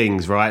other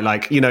things, right?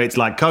 Like, it's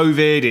like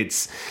COVID,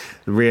 it's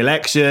the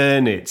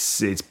re-election, it's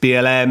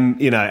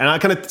BLM, and I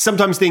kind of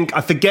sometimes think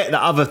I forget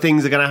that other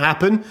things are going to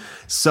happen.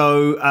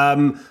 So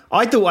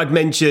I thought I'd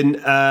mention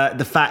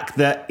the fact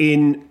that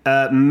in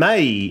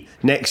May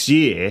next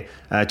year,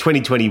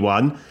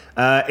 2021,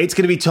 it's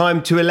going to be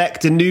time to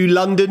elect a new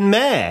London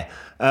mayor.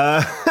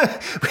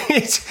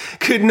 Which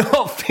could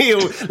not feel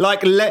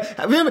like...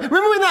 Remember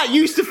when that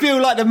used to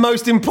feel like the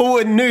most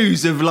important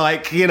news of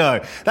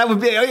that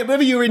would be,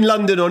 whether you're in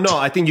London or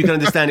not, I think you can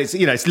understand it's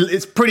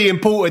a pretty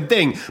important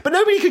thing. But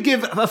nobody could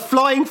give a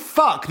flying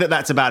fuck that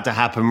that's about to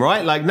happen,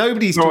 right? Like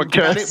nobody's talked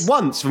about it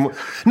once.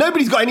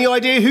 Nobody's got any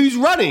idea who's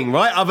running,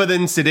 right? Other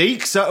than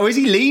Sadiq. Or is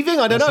he leaving?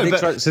 I don't know.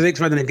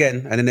 Sadiq's running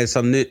again, and then there's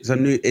some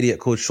new idiot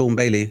called Sean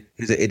Bailey,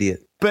 who's an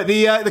idiot. But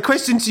the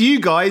question to you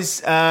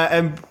guys,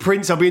 and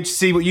Prince, I'll be interested to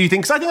see what you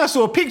think. Because I think I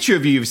saw a picture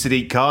of you with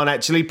Sadiq Khan,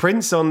 actually,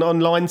 Prince,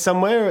 online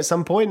somewhere at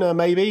some point,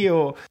 maybe,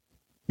 or...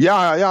 Yeah,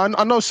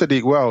 I know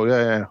Sadiq well,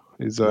 yeah.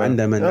 He's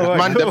Mandem,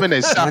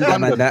 innit?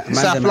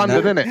 South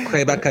London, innit?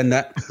 Way back in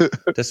that.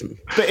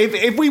 But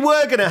if we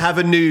were going to have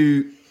a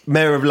new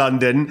Mayor of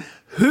London,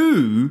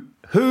 who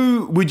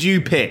would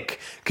you pick?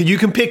 You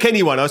can pick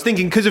anyone. I was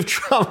thinking because of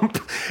Trump,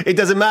 it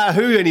doesn't matter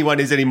who anyone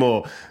is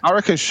anymore. I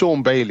reckon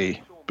Sean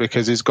Bailey.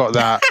 Because he's got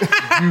that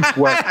youth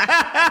work.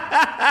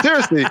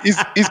 Seriously, he's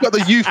got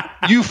the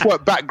youth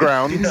work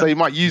background, so he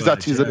might use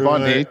that to his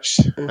advantage.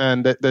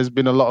 And there's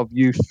been a lot of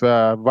youth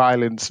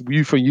violence, so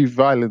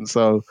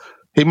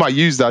he might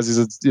use that as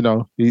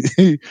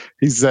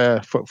his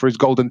for his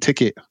golden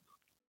ticket.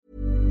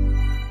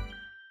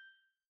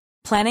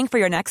 Planning for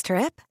your next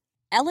trip?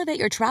 Elevate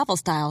your travel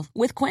style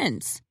with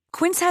Quince.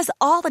 Quince has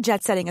all the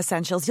jet-setting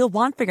essentials you'll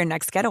want for your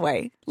next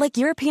getaway, like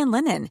European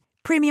linen,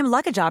 premium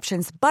luggage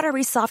options,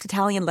 buttery soft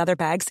Italian leather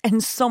bags,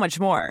 and so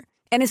much more.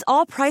 And is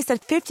all priced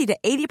at 50 to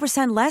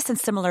 80% less than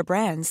similar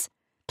brands.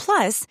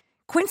 Plus,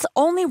 Quince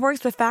only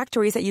works with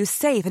factories that use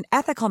safe and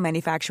ethical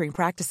manufacturing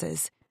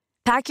practices.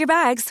 Pack your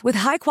bags with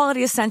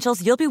high-quality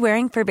essentials you'll be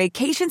wearing for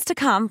vacations to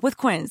come with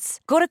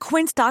Quince. Go to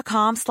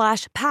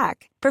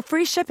quince.com/pack for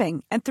free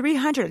shipping and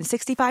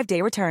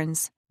 365-day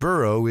returns.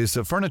 Burrow is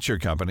a furniture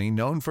company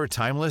known for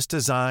timeless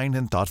design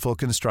and thoughtful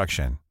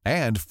construction,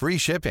 and free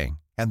shipping.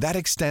 And that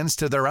extends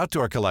to their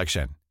outdoor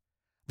collection.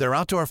 Their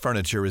outdoor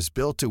furniture is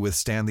built to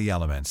withstand the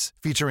elements,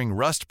 featuring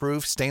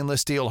rust-proof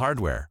stainless steel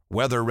hardware,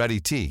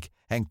 weather-ready teak,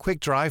 and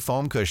quick-dry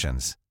foam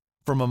cushions.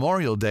 For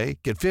Memorial Day,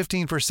 get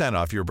 15%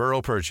 off your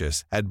Burrow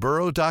purchase at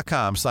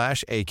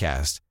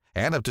burrow.com/ACAST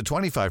and up to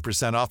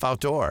 25% off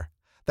outdoor.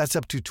 That's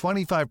up to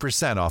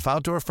 25% off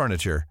outdoor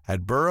furniture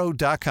at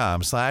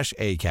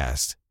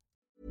burrow.com/ACAST.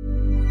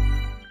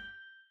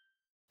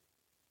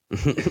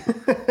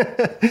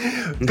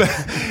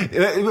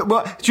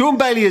 But Sean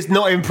Bailey has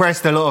not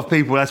impressed a lot of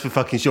people, that's for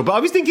fucking sure. But I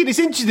was thinking it's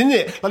interesting,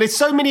 isn't it? Like there's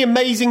so many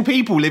amazing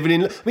people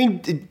living in...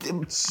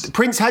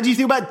 Prince, how do you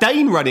feel about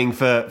Dane running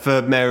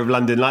for Mayor of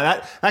London like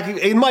that?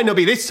 It might not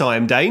be this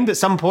time, Dane, but at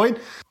some point.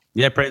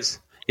 Yeah,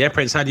 Prince,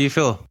 how do you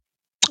feel?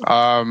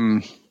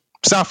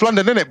 South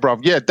London, innit,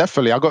 bruv? Yeah,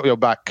 definitely. I got your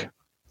back.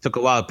 Took a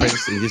while,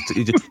 Prince. You just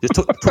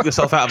took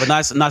yourself out of a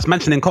nice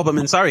mansion in Cobham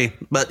in Surrey,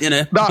 but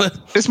Nah,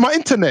 it's my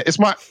internet. It's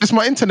my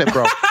internet,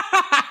 bro.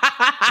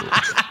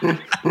 You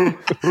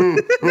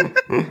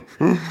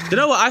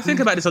know what? I think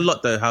about this a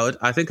lot, though, Howard.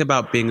 I think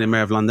about being the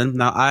mayor of London.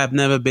 Now, I have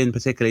never been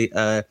particularly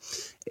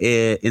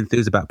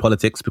enthused about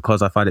politics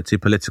because I find it too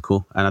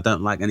political, and I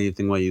don't like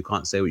anything where you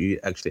can't say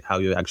how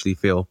you actually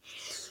feel.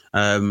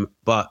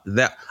 But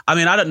I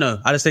don't know.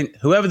 I just think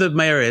whoever the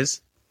mayor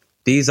is,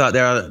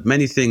 there are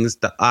many things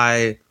that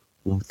I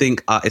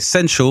think are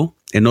essential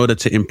in order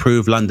to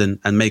improve London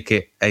and make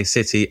it a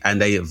city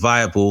and a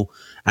viable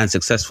and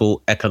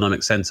successful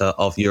economic centre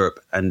of Europe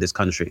and this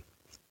country.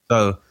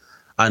 So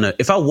I know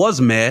if I was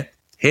mayor,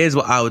 here's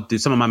what I would do.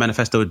 Some of my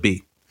manifesto would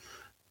be.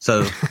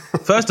 So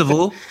first of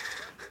all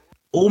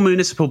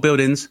municipal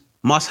buildings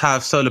must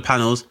have solar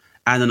panels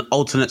and an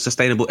alternate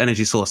sustainable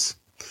energy source.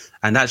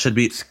 And that should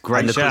be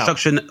great. And the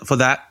construction for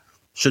that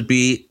should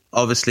be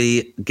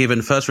obviously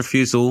given first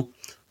refusal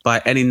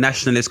by any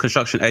nationalist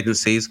construction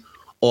agencies,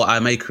 or I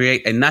may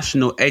create a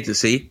national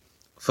agency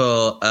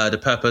for the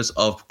purpose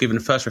of giving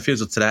first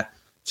refusal to that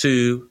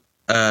to,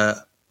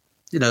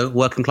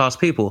 working class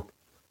people.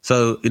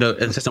 So, in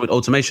a system with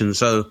automation.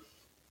 So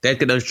they'd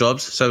get those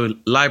jobs. So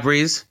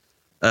libraries,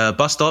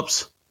 bus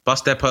stops,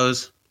 bus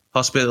depots,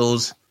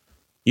 hospitals,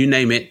 you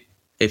name it.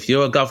 If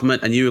you're a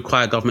government and you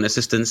require government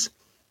assistance,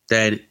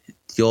 then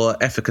your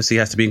efficacy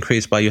has to be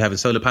increased by you having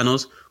solar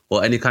panels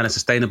or any kind of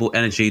sustainable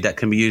energy that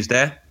can be used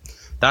there.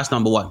 That's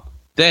number one.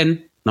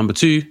 Then, number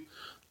two,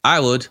 I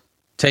would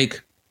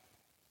take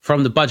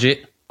from the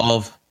budget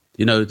of,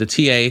 the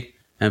TA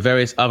and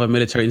various other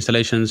military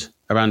installations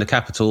around the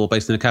capital or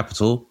based in the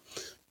capital,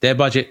 their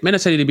budget may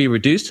necessarily be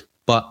reduced,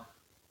 but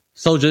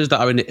soldiers that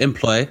are in the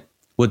employ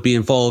would be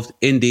involved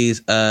in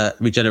these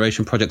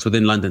regeneration projects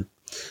within London.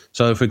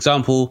 So, for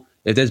example,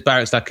 if there's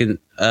barracks like in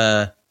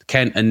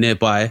Kent and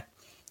nearby,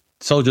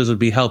 soldiers would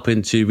be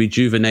helping to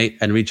rejuvenate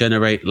and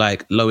regenerate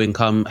like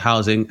low-income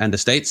housing and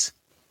estates.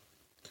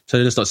 So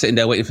they're just not sitting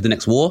there waiting for the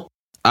next war.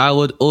 I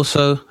would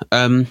also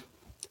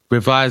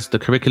revise the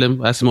curriculum.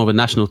 That's more of a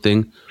national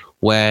thing,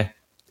 where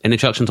an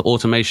introduction to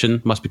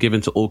automation must be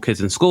given to all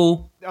kids in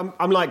school.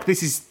 I'm like,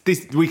 this.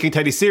 We can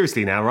take this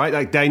seriously now, right?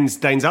 Like,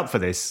 Dane's up for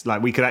this.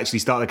 Like, we could actually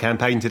start the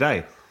campaign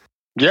today.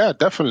 Yeah,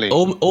 definitely.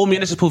 All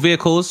municipal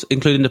vehicles,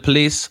 including the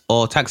police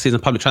or taxis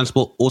and public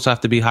transport, also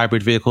have to be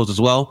hybrid vehicles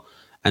as well,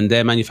 and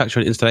their manufacture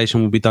and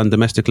installation will be done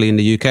domestically in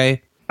the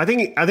UK. I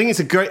think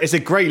it's a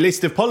great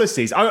list of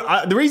policies.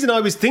 The reason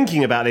I was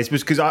thinking about this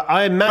was because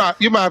I imagine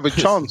you might have a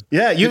chance.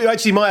 Yeah, you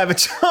actually might have a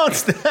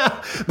chance now.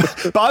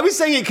 But I was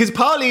saying it because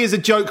partly as a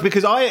joke,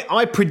 because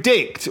I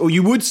predict, or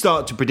you would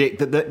start to predict,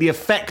 that the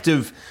effect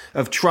of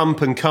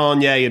Trump and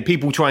Kanye and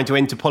people trying to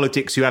enter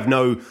politics who have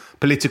no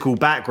political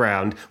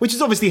background, which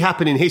has obviously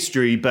happened in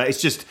history, but it's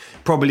just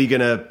probably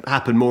going to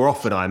happen more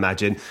often, I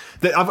imagine.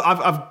 That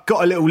I've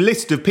got a little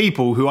list of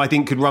people who I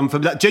think could run for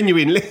that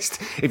genuine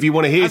list. If you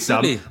want to hear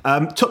Absolutely.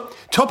 some,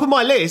 top of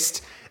my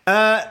list,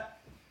 the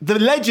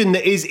legend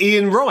that is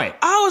Ian Wright.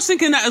 I was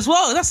thinking that as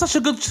well. That's such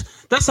a good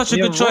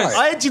choice.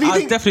 I was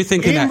definitely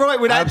thinking Ian that. Wright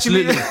would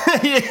Absolutely.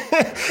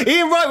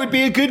 Ian Wright would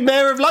be a good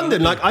mayor of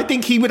London. Like, I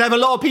think he would have a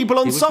lot of people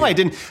on side,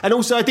 and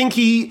also I think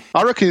I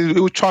reckon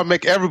he would try and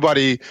make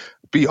everybody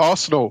be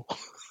Arsenal.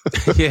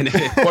 Yeah,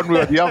 one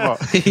way or the other.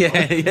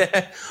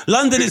 Yeah.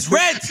 London is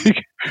red.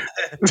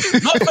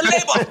 Not for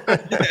Labour.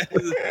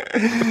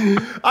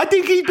 I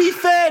think he'd be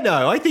fair,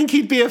 though. I think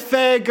he'd be a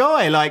fair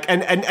guy. Like,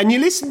 and you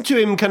listen to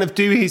him kind of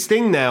do his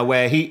thing now,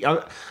 where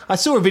I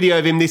saw a video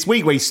of him this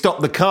week where he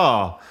stopped the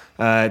car,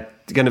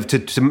 kind of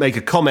to make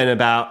a comment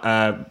about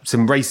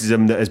some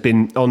racism that has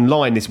been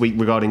online this week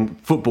regarding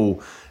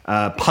football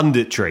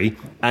punditry,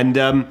 and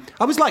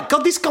I was like,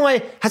 God, this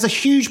guy has a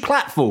huge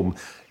platform.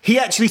 He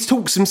actually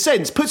talks some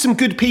sense, put some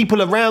good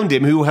people around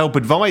him who will help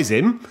advise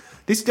him.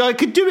 This guy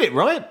could do it,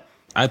 right?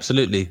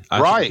 Absolutely.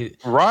 Right.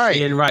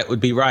 Ian Wright would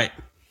be right.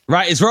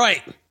 Right is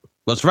right.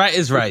 What's right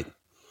is right.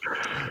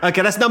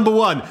 Okay, that's number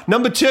one.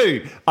 Number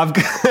two, I'm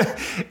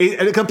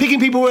picking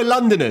people who are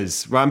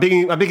Londoners, right?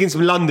 I'm picking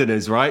some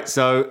Londoners, right?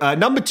 So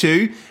number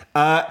two,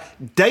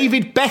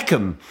 David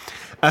Beckham.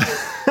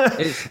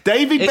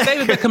 David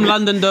Beckham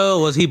London though,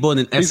 or was he born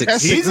in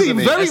Essex? He's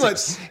very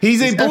much. He's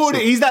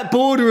that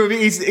border of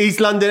East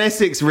London,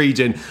 Essex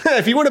region.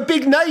 If you want a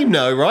big name,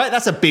 though, right?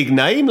 That's a big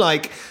name.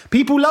 Like,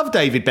 people love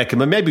David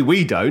Beckham, and maybe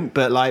we don't,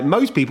 but like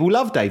most people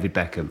love David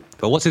Beckham.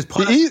 But what's his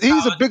policy?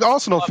 He's a big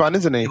Arsenal fan,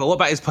 isn't he? But what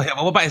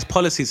about his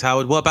policies,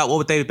 Howard? What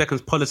would David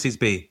Beckham's policies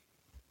be?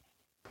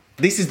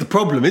 This is the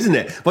problem, isn't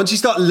it? Once you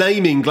start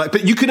naming,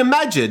 but you can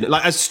imagine,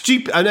 as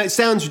stupid, I know it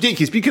sounds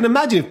ridiculous, but you can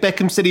imagine if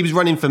Beckham said he was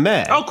running for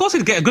mayor. Oh, of course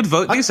he'd get a good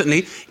vote,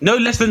 decently. No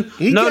less than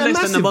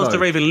the Monster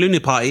Raving Looney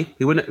Party.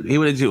 He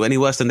wouldn't do any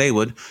worse than they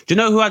would. Do you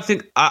know who I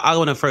think I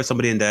want to throw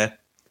somebody in there?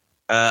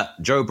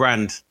 Jo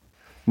Brand.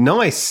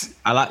 Nice.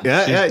 I like.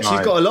 Yeah. She's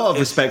got a lot of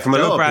respect from a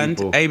lot of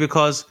people.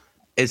 Because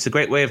it's a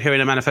great way of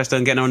hearing a manifesto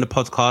and getting her on the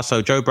podcast.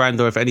 So Jo Brand,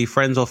 or if any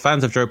friends or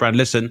fans of Jo Brand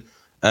listen,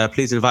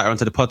 please invite her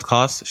onto the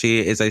podcast. She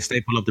is a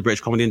staple of the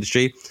British comedy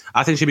industry.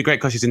 I think she'd be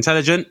great because she's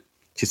intelligent.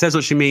 She says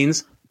what she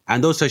means.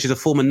 And also she's a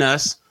former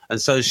nurse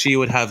and so she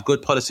would have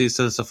good policies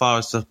so far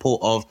as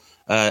support of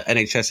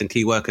NHS and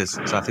key workers.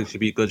 So I think she'd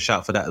be a good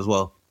shout for that as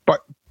well.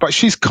 But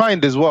she's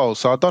kind as well,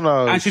 so I don't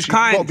know. And she's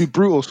kind. Got to be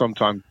brutal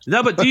sometimes.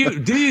 No, but do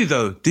you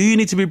though? Do you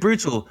need to be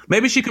brutal?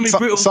 Maybe she can be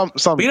brutal.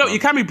 But you know, you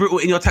can be brutal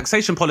in your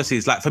taxation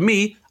policies. Like for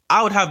me,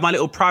 I would have my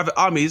little private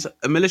armies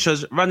and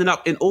militias running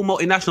up in all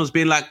multinationals,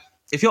 being like,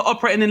 if you're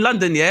operating in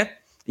London, yeah,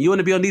 you want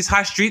to be on these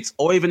high streets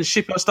or even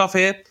ship your stuff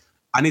here,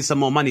 I need some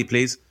more money,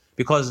 please,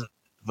 because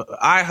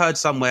I heard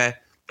somewhere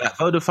that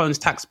Vodafone's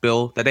tax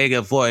bill that they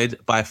avoid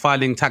by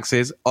filing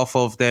taxes off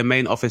of their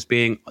main office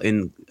being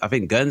in, I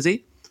think,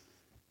 Guernsey.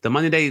 The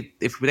money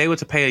if they were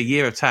to pay a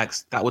year of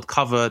tax, that would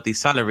cover the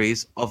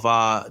salaries of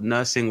our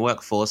nursing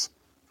workforce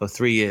for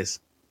 3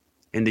 years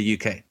in the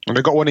UK. And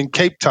they got one in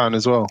Cape Town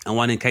as well. And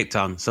one in Cape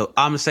Town. So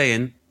I'm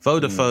saying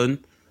Vodafone,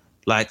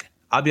 like,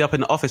 I'll be up in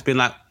the office being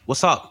like,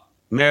 what's up?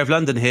 Mayor of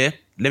London here.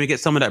 Let me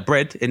get some of that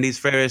bread in these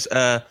various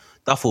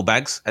duffel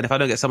bags. And if I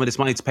don't get some of this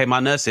money to pay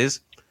my nurses,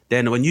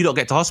 then when you don't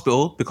get to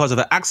hospital because of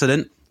an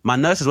accident, my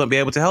nurses won't be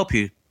able to help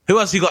you. Who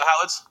else you got,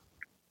 Howard?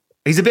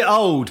 He's a bit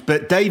old,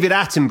 but David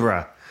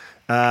Attenborough.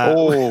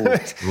 Everyone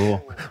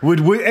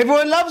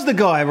loves the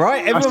guy,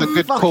 right? That's Everyone a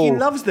good fucking call.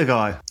 loves the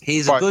guy.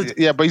 He's a good...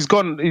 Yeah, but he's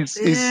gone... He's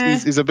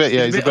a bit...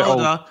 Yeah, he's a bit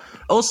older. old.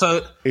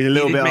 Also, he's a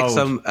little he did bit make old.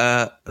 some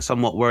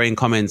somewhat worrying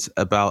comments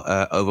about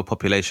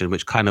overpopulation,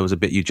 which kind of was a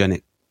bit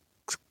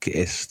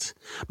eugenicist.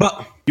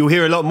 But... You'll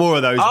hear a lot more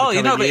of those. Oh,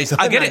 you know, but years,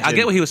 I get it. imagine. I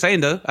get what he was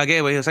saying, though.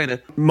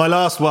 My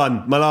last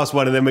one,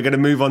 and then we're going to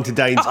move on to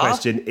Dane's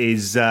question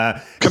is...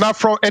 Can I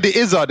throw Eddie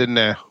Izzard in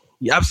there?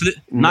 Yeah,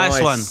 absolutely.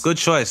 Nice one. Nice. Good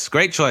choice.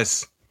 Great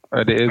choice.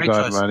 Eddie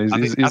Izzard,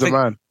 man. He's a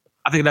man.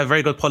 I think they have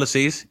very good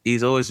policies.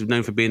 He's always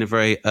known for being a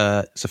very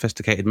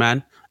sophisticated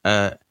man.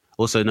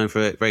 Also known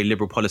for very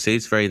liberal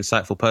policies, very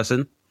insightful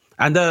person.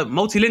 And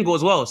multilingual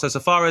as well. So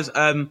far as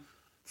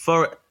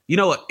for... You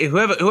know what? If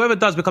whoever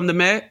does become the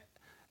mayor,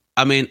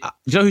 I mean,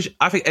 you know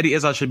I think Eddie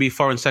Izzard should be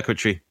foreign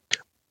secretary.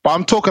 But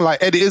I'm talking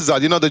like Eddie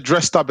Izzard, you know, the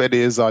dressed up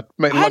Eddie Izzard.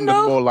 Make London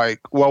more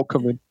like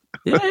welcoming.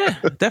 Yeah,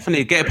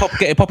 definitely. Get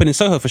it popping in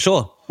Soho for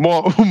sure.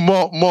 More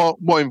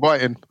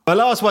inviting. My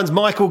last one's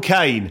Michael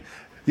Caine.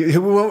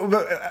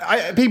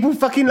 People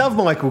fucking love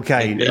Michael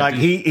Caine. Yeah. Like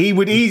he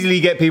would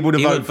easily get people to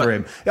vote for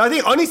him. I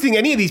think honestly,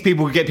 any of these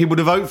people could get people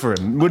to vote for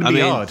him. Wouldn't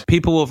be hard.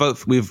 People will vote.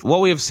 What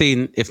we have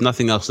seen, if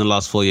nothing else, in the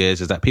last 4 years,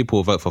 is that people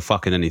will vote for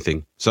fucking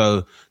anything.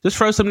 So just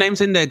throw some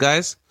names in there,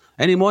 guys.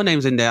 Any more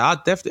names in there? I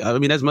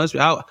mean, there's most.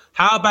 How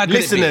bad? Could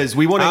Listeners, it be?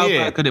 we want to hear.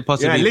 How bad could it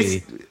possibly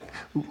be?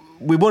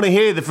 We want to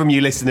hear from you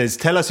listeners.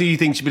 Tell us who you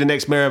think should be the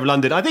next mayor of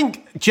London. I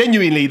think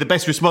genuinely the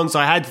best response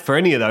I had for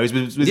any of those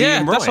was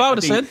Ian Wright. That's what I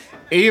would have said.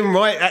 Ian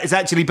Wright is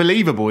actually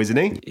believable, isn't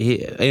he?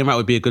 Ian Wright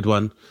would be a good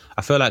one.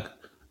 I feel like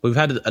we've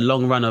had a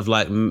long run of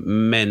like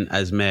men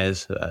as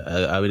mayors.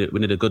 We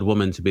need a good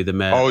woman to be the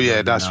mayor. Oh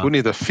yeah, we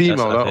need a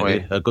female, don't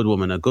we? A good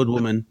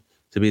woman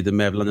to be the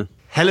mayor of London.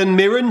 Helen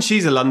Mirren,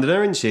 she's a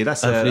Londoner, isn't she?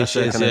 That's a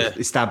kind of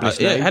established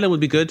name. Yeah, Helen would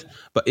be good.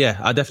 But yeah,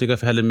 I'd definitely go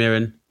for Helen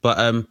Mirren. But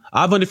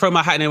I've only thrown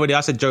my hat in already. I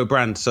said Jo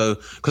Brand. So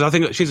because I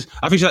think she's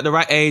at the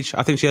right age.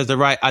 I think she has the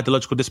right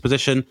ideological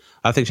disposition.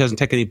 I think she doesn't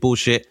take any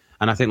bullshit.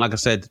 And I think, like I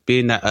said,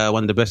 being that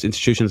one of the best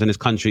institutions in this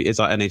country is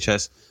our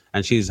NHS,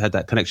 and she's had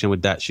that connection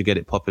with that, she get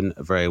it popping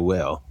very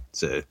well.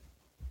 So.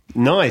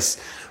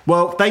 Nice.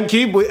 Well, thank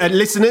you.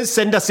 Listeners,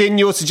 send us in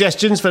your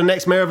suggestions for the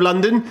next Mayor of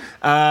London.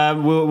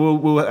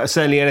 We'll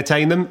certainly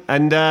entertain them.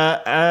 And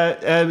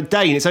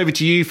Dane, it's over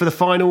to you for the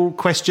final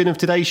question of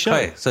today's show.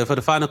 Okay, so for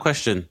the final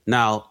question.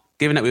 Now,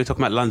 given that we were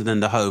talking about London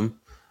and the home,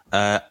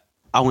 I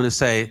want to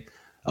say,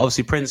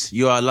 obviously, Prince,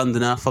 you are a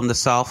Londoner from the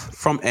south,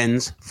 from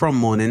Ends, from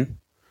Morning,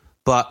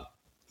 but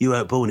you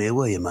weren't born here,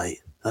 were you, mate?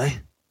 Eh?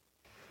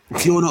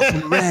 You're not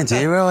from around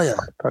here, are you?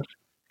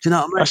 Do you know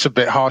what I mean? That's a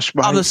bit harsh,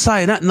 mate. I was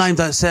saying, that name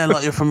don't sound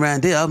like you're from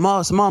round here.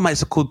 My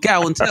mates are called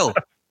Gow and Tell.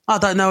 I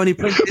don't know any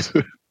Princes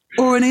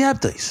or any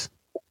Abdis.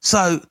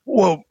 So...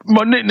 Well,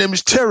 my nickname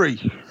is Terry.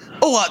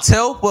 All right,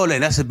 Tell. Well,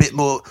 then, that's a bit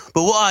more...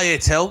 But what I hear,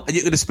 Tell, and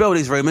you're going to dispel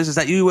these rumours, is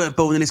that you weren't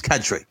born in this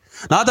country.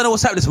 Now, I don't know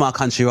what's happening to my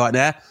country right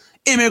now.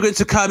 Immigrants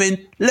are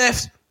coming,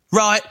 left,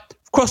 right,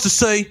 across the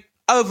sea,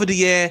 over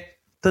the air.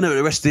 Don't know what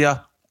the rest of you...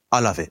 I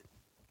love it.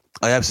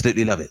 I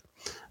absolutely love it.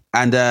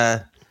 And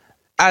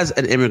as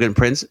an immigrant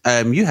prince,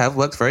 you have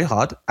worked very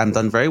hard and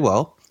done very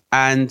well.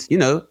 And, you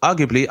know,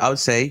 arguably, I would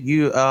say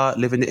you are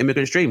living the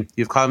immigrant's dream.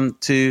 You've come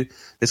to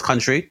this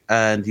country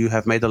and you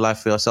have made a life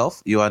for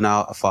yourself. You are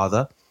now a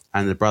father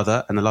and a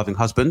brother and a loving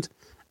husband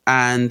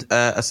and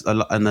a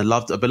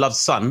beloved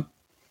son.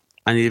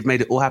 And you've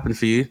made it all happen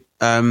for you.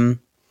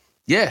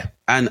 Yeah.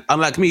 And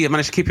unlike me, you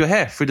managed to keep your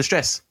hair through the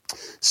stress.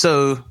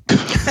 So...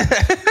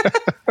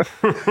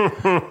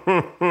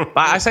 But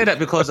I say that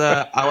because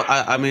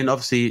I mean,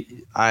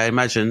 obviously, I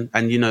imagine,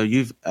 and you know,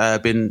 you've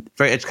been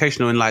very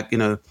educational in, like, you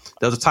know,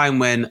 there was a time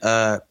when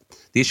the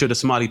issue of the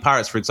Somali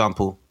pirates, for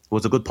example,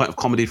 was a good point of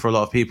comedy for a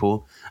lot of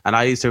people. And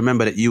I used to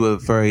remember that you were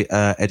very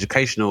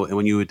educational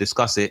when you would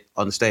discuss it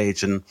on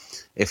stage. And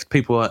if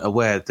people are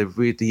aware,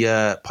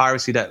 the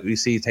piracy that we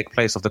see take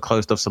place off the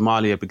coast of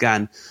Somalia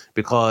began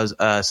because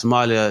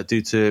Somalia,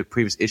 due to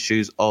previous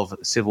issues of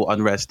civil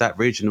unrest, that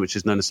region, which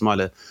is known as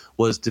Somalia,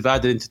 was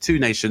divided into two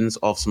nations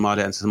of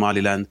Somalia and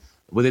Somaliland.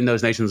 Within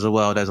those nations as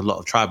well, there's a lot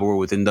of tribal rule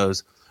within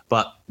those.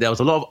 But there was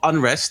a lot of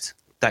unrest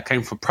that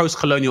came from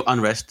post-colonial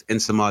unrest in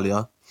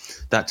Somalia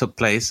that took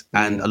place,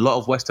 and a lot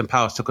of Western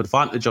powers took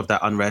advantage of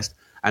that unrest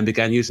and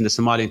began using the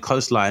Somalian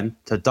coastline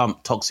to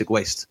dump toxic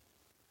waste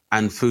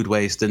and food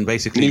waste and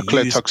basically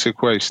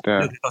toxic waste,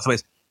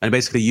 and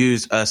basically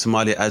use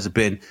Somalia as a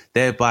bin,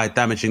 thereby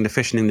damaging the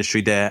fishing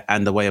industry there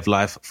and the way of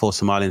life for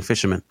Somalian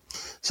fishermen.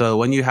 So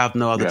when you have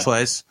no other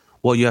choice,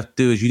 what you have to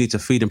do is you need to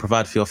feed and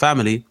provide for your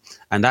family,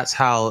 and that's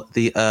how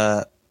the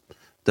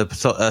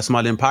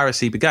Somalian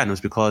piracy began, was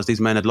because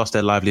these men had lost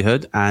their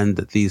livelihood and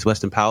these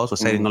Western powers were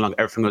sailing along,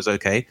 everything was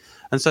okay.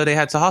 And so they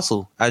had to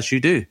hustle, as you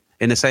do,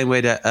 in the same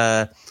way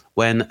that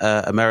when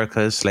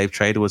America's slave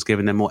trade was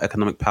giving them more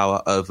economic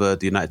power over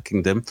the United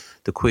Kingdom,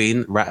 the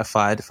Queen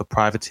ratified for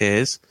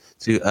privateers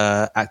to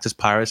act as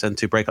pirates and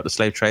to break up the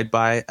slave trade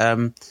by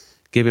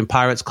giving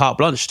pirates carte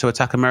blanche to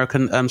attack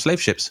American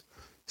slave ships.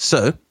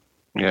 So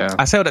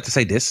I say all that to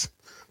say this.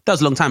 That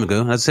was a long time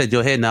ago. As I said,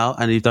 you're here now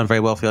and you've done very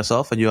well for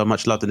yourself and you are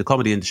much loved in the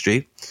comedy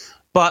industry.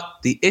 But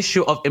the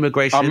issue of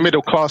immigration... I'm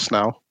middle class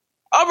now.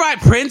 All right,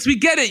 Prince, we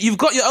get it. You've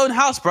got your own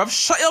house, bruv.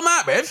 Shut your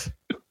mouth, bruv.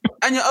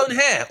 And your own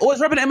hair.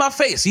 Always rubbing it in my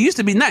face. You used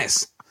to be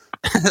nice.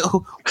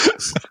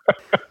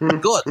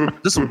 God,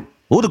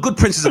 all the good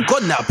princes are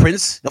gone now,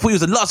 Prince. I thought you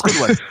was the last good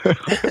one.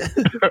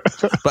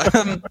 But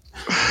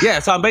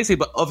so I'm basically...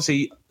 But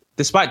obviously...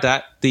 Despite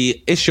that,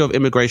 the issue of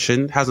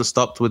immigration hasn't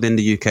stopped within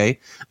the UK,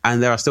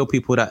 and there are still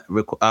people that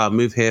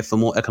move here for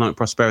more economic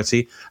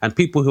prosperity, and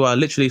people who are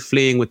literally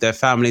fleeing with their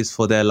families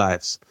for their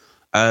lives.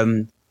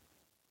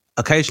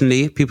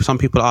 Occasionally, some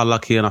people are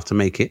lucky enough to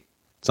make it.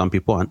 Some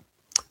people aren't.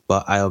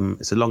 But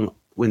it's a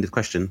long-winded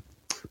question.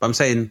 But I'm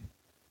saying,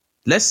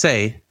 let's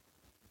say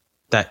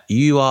that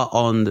you are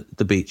on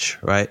the beach,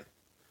 right?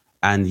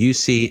 And you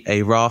see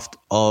a raft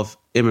of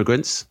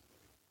immigrants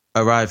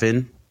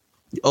arriving,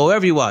 or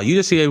wherever you are, you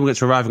just see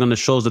immigrants arriving on the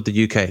shores of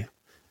the UK,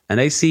 and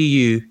they see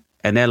you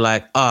and they're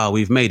like,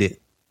 we've made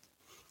it.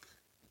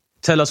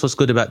 Tell us what's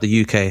good about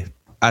the UK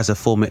as a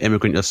former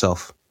immigrant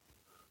yourself.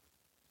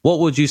 What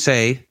would you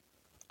say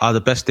are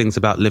the best things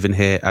about living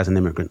here as an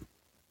immigrant?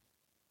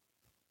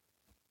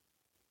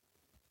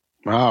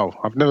 Wow,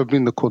 I've never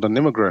been called an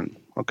immigrant.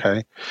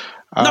 Okay.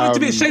 Nothing to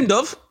be ashamed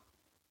of.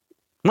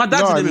 My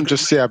dad's an immigrant.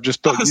 I've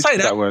just not used to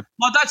that word.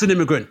 My dad's an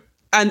immigrant.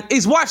 And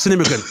his wife's an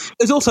immigrant.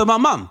 It's also my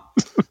mum.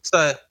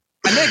 So,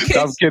 and their kids.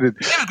 I'm kidding.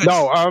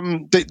 No,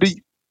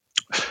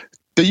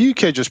 the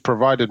UK just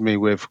provided me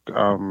with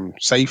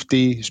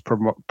safety. It's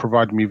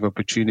provided me with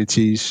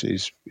opportunities.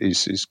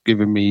 Is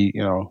giving me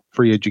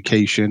free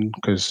education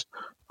because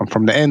I'm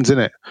from the ends,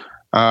 innit?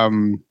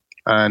 And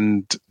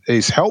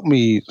it's helped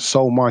me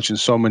so much in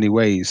so many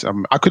ways.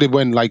 I could have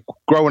went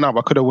growing up.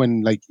 I could have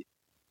went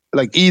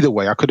either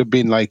way. I could have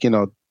been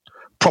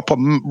proper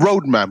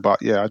roadman, but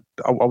I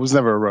was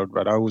never a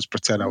roadman. I always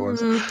pretend I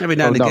was. Every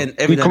now and again.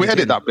 Can we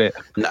edit that bit?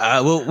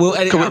 Nah, we'll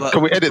edit that.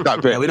 Can we edit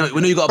that bit? Yeah, we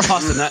know you got a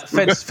pass on that.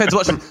 Feds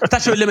watching.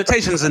 Statute of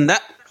limitations and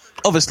that.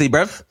 Obviously,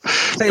 bruv.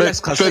 Say less.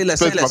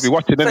 Feds might be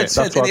watching, innit?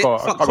 That's why I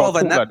got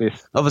talk like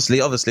this.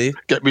 Obviously.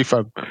 Get me,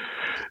 fam.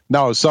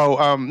 No,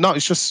 so no,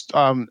 it's just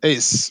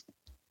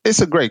it's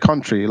a great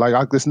country.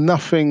 There's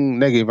nothing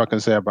negative I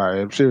can say about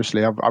it.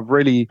 Seriously, I've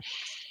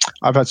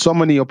had so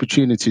many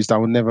opportunities that I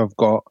would never have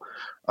got.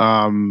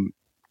 And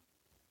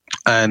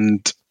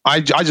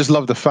I just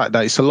love the fact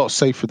that it's a lot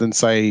safer than,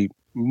 say,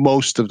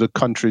 most of the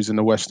countries in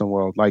the Western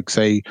world,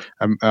 say,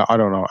 I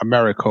don't know,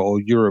 America or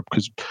Europe,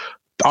 because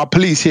our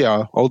police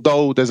here,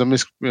 although there's a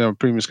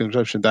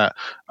pre-misconception that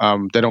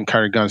they don't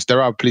carry guns,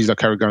 there are police that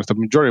carry guns. The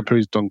majority of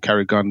police don't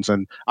carry guns,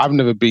 and I've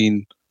never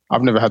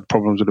had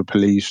problems with the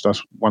police.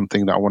 That's one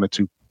thing that I wanted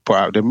to put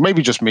out there.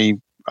 Maybe just me,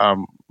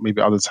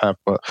 maybe others have,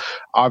 but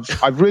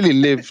I've really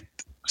lived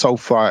so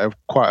far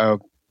quite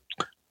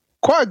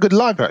a good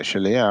life,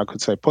 actually. Yeah, I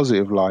could say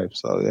positive life.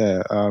 So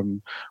yeah,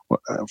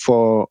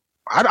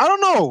 I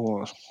don't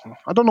know.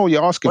 I don't know what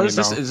you're asking me now.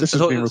 This is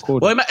being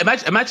recorded. Well,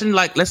 imagine we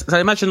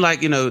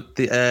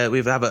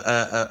have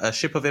a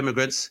ship of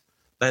immigrants.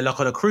 They're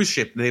on a cruise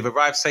ship. They've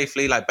arrived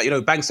safely.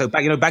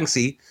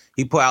 Banksy,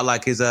 he put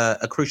out his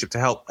a cruise ship to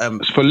help.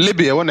 It's for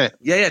Libya, wasn't it?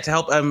 Yeah, to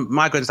help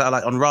migrants that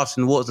are on rafts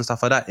and waters and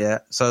stuff like that. Yeah.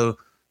 So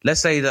let's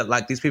say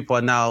that these people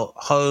are now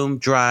home,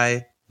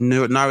 dry,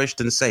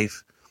 nourished, and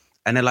safe.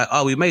 And they're like,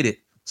 we made it.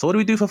 So what do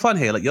we do for fun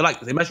here?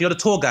 Imagine you're the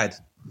tour guide.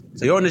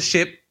 So you're on the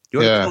ship,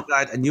 you're the tour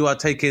guide, and you are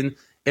taking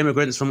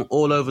immigrants from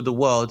all over the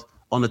world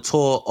on a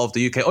tour of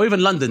the UK or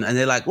even London. And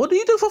they're like, what do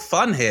you do for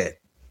fun here?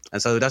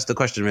 And so that's the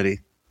question,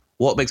 really.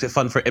 What makes it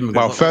fun for immigrants?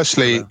 Well,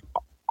 firstly,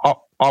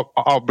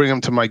 I'll bring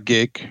them to my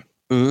gig,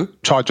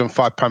 charge them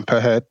 £5 per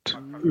head.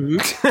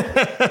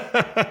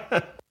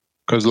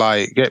 Because,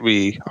 like, get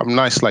me, I'm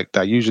nice like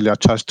that. Usually I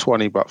charge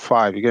 20, but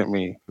 5, you get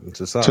me?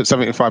 Took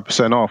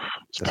 75% off.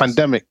 It's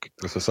pandemic.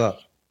 That's what's up.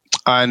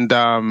 And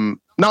now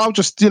I'll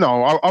just,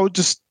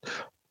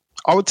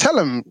 I would tell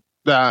them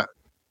that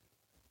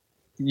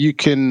you're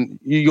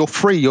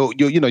free.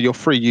 You're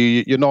free.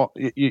 You're not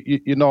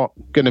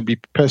going to be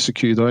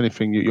persecuted or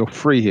anything. You're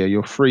free here.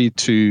 You're free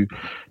to,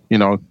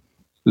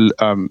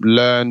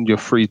 learn. You're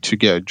free to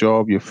get a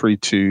job. You're free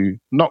to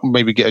not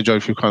maybe get a job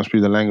if you can't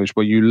speak the language,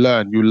 but you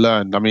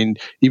learn. I mean,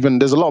 even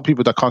there's a lot of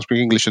people that can't speak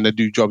English and they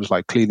do jobs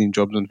like cleaning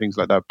jobs and things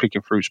like that,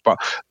 picking fruits, but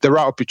there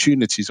are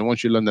opportunities. And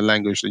once you learn the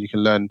language, then you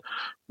can learn,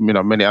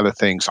 many other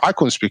things. I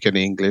couldn't speak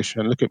any English,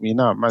 and look at me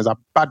now. Man's a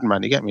bad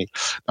man. You get me?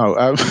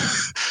 No,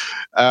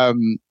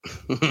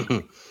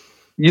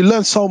 you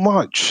learn so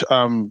much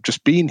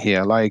just being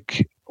here.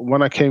 Like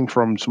when I came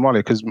from Somalia,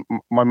 because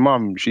my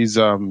mum, she's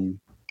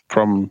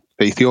from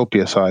the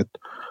Ethiopia side,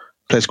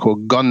 place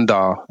called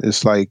Gondar.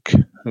 It's like,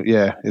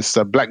 it's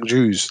Black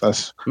Jews.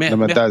 That's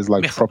my dad's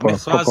like proper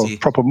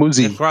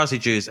Muzi. Mehrazi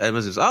Jews and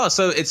Muslims. Oh,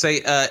 so it's a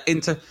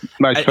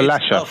No, it's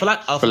Falasha.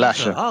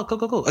 Falasha. Oh,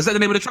 cool. Is that the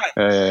name of the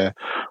tribe?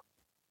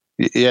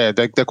 Yeah,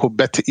 they're called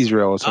Beta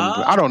Israel or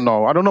something. I don't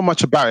know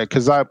much about it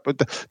because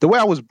the way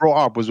I was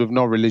brought up was with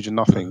no religion,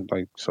 nothing.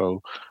 Like,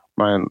 so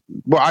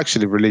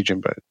actually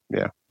religion, but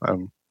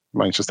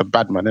mine's just a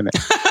bad man, isn't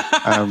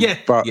it?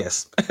 But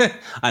yes,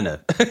 I know.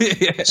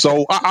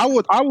 So I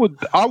would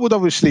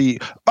obviously,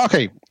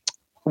 okay.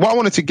 What I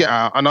wanted to get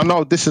at, and I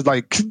know this is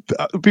like,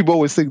 people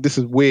always think this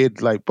is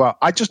weird, like, but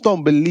I just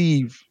don't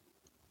believe,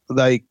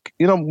 like,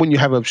 when you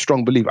have a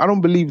strong belief, I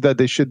don't believe that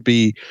there should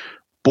be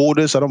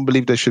borders. I don't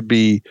believe there should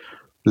be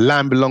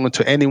land belonging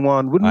to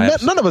anyone.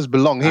 None of us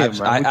belong here,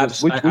 man.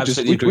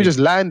 We just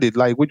landed,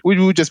 like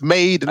we just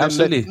made, and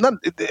absolutely.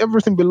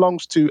 Everything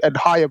belongs to a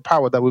higher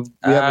power that we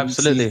haven't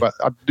seen, but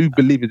I do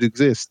believe it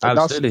exists. And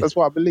that's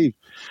what I believe.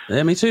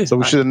 Yeah, me too. So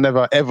we should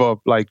never ever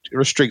like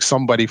restrict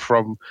somebody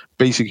from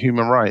basic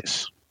human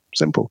rights.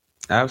 Simple.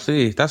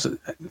 Absolutely. That's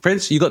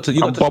Prince. You got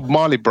to Bob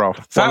Marley, bro.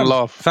 One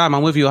love, fam.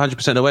 I'm with you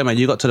 100% away, man.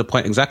 You got to the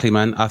point exactly,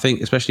 man. I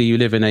think especially you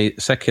live in a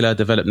secular,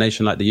 developed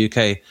nation like the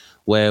UK,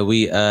 where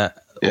we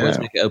always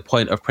make it a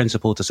point of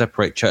principle to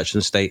separate church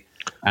and state,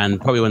 and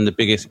probably one of the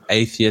biggest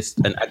atheist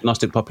and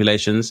agnostic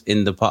populations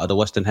in the part of the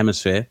Western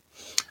Hemisphere.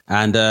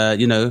 And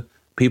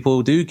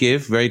people do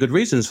give very good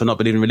reasons for not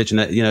believing in religion.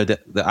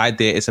 The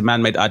idea is a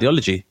man-made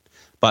ideology.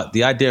 But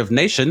the idea of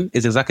nation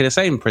is exactly the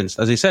same, Prince,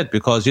 as he said,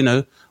 because,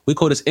 we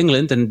call this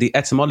England, and the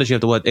etymology of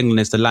the word England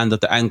is the land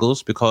of the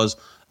Angles, because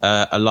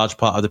a large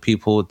part of the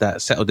people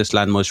that settled this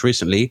land most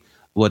recently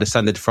were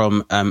descended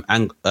from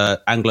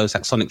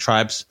Anglo-Saxonic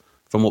tribes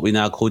from what we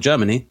now call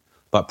Germany.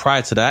 But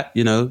prior to that,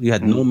 you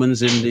had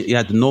Normans, you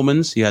had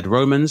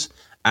Romans,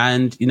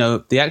 and,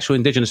 the actual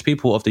indigenous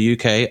people of the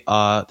UK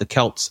are the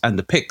Celts and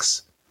the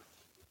Picts.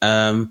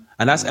 And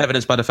that's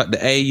evidenced by the fact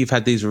that you've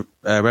had these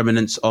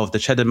remnants of the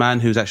Cheddar Man,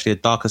 who's actually a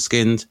darker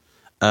skinned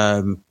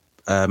man,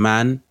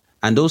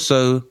 and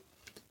also,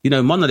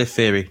 monolith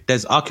theory.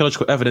 There's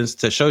archaeological evidence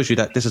that shows you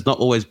that this has not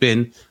always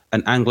been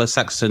an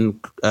Anglo-Saxon,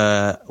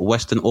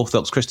 Western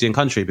Orthodox Christian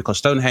country, because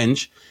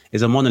Stonehenge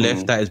is a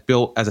monolith that is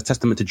built as a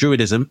testament to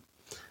Druidism,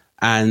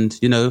 and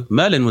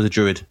Merlin was a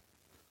Druid.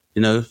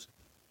 The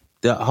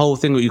whole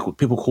thing that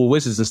people call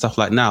wizards and stuff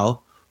like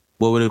now.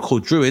 Well, we're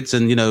called Druids,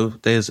 and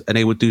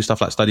they would do stuff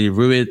like study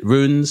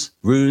runes,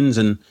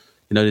 and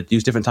they'd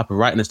use different type of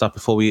writing and stuff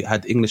before we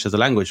had English as a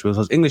language.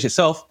 Because English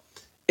itself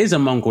is a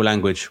Mongol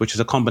language, which is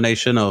a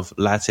combination of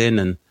Latin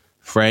and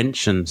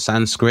French and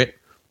Sanskrit,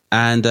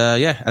 and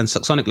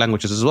Saxonic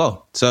languages as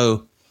well.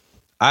 So,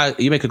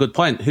 you make a good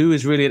point. Who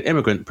is really an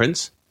immigrant,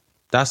 Prince?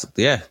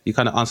 You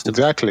kind of answered it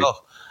exactly.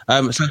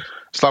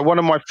 It's like one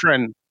of my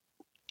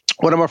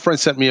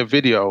friends sent me a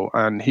video,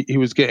 and he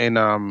was getting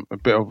a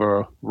bit of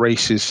a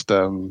racist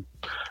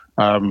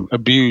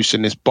abuse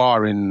in this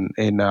bar in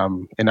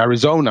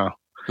Arizona,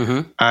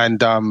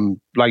 and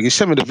he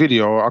sent me the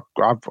video.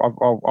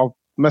 I'll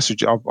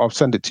message it. I'll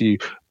send it to you.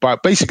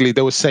 But basically,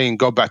 they were saying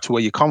go back to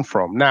where you come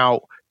from.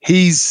 Now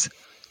he's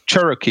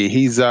Cherokee.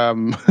 He's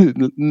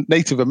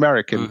Native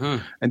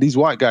American, and these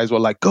white guys were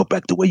like, go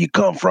back to where you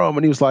come from,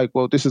 and he was like,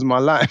 well, this is my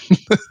land,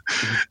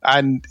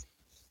 and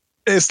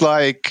it's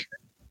like.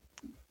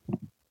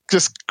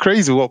 Just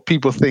crazy what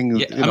people think.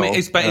 But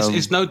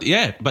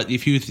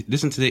if you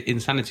listen to the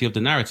insanity of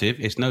the narrative,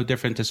 it's no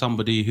different to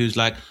somebody who's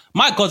like,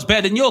 my God's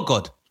better than your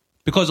God,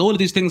 because all of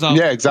these things are all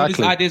these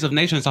ideas of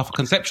nations are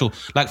conceptual.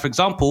 Like, for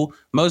example,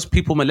 most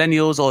people,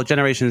 millennials or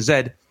Generation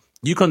Z,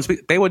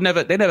 they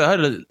never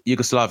heard of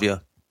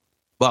Yugoslavia,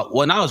 but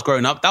when I was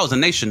growing up, that was a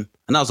nation,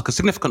 and that was like a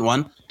significant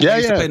one. They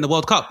used to play in the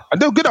World Cup,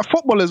 and they were good at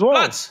football as well.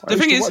 But the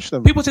thing is,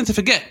 people tend to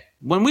forget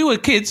when we were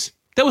kids,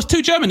 there was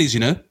 2 Germanys,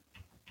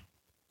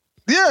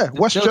 Yeah,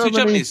 West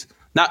Germany,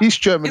 now,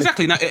 East Germany.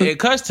 Exactly. Now, it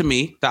occurs to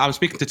me that I'm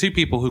speaking to 2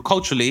 people who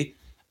culturally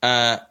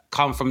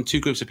come from 2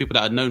 groups of people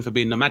that are known for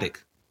being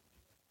nomadic.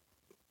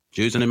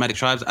 Jews and nomadic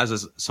tribes, as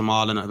is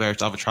Somali and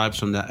various other tribes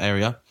from that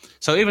area.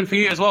 So even for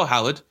you as well,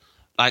 Howard,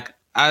 like,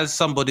 as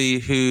somebody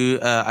who,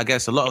 I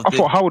guess a lot of... I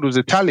thought Howard was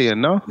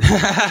Italian, no?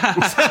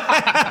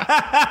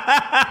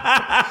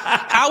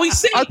 Howie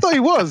C? I thought he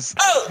was.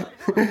 Oh,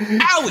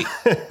 Howie.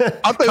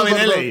 I thought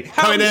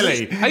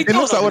Coinelli. He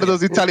looks like one of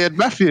those Italian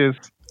mafias.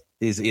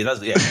 He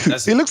does, yeah.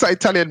 He looks like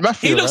Italian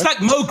mafia. He looks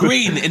like Mo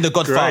Green in The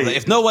Godfather, Great.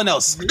 if no one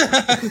else.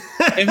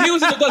 If he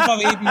was in The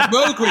Godfather, he'd be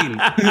Mo Green.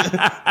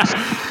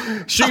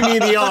 Shoot me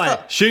in the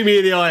eye. Shoot me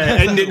in the eye.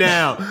 End it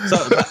now.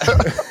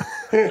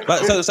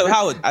 So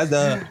Howard,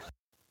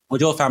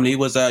 with your family,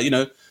 was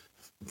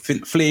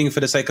fleeing for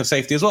the sake of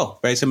safety as well,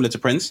 very similar to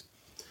Prince.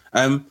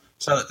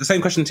 So the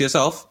same question to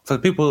yourself for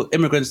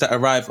immigrants that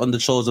arrive on the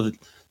shores of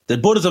the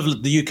borders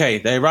of the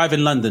UK. They arrive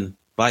in London.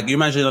 Like you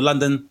imagine in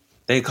London,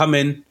 they come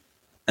in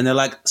and they're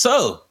like,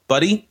 "So,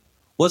 buddy,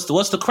 what's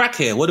the crack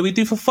here? What do we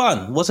do for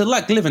fun? What's it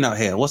like living out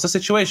here? What's the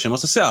situation?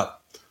 What's the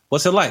setup?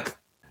 What's it like?"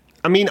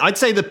 I mean, I'd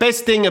say the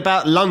best thing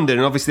about London,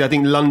 and obviously I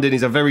think London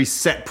is a very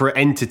separate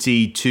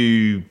entity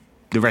to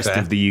the rest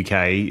of the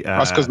UK.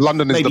 That's because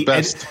London is the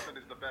best.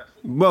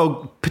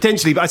 Well,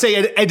 potentially, but I'd say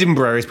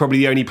Edinburgh is probably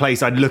the only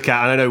place I'd look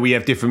at. And I know we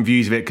have different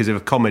views of it because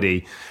of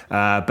comedy,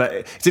 but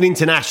it's an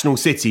international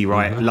city,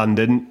 right,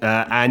 London?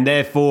 And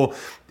therefore,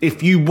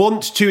 if you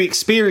want to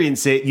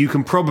experience it, you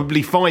can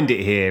probably find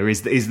it here,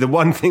 is the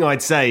one thing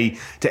I'd say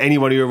to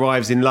anyone who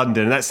arrives in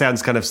London. And that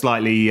sounds kind of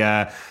slightly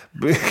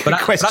But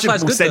that's why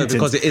it's good though,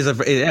 because it is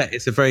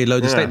it's a very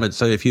loaded statement.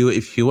 So if you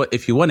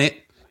want it,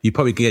 you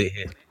probably can get it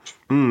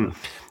here.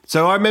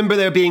 So I remember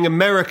there being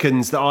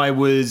Americans that I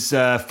was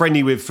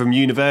friendly with from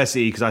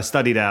university because I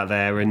studied out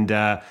there, and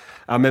I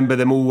remember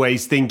them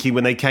always thinking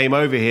when they came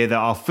over here that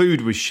our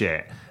food was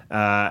shit,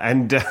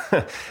 and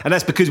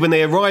that's because when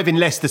they arrive in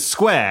Leicester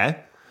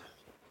Square,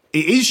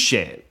 it is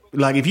shit.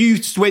 Like if you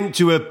went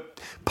to a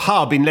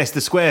pub in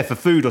Leicester Square for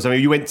food or something,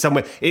 you went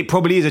somewhere, it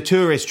probably is a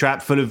tourist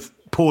trap full of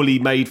poorly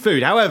made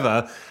food.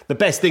 However, the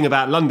best thing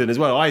about London as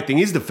well, I think,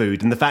 is the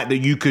food and the fact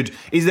that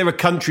is there a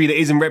country that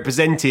isn't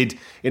represented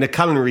in a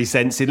culinary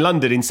sense in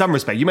London in some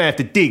respect? You may have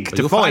to dig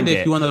to find it.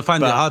 If you want to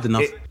find it hard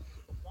enough.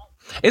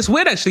 It's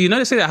weird actually,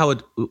 they say that,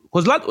 Howard,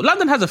 because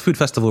London has a food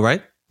festival,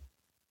 right?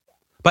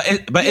 But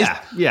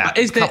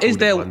is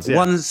there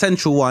one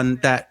central one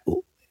that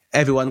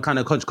everyone kind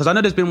of, because I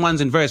know there's been ones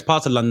in various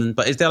parts of London,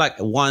 but is there like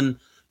one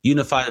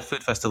unified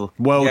food festival?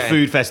 World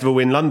Food Festival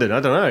in London?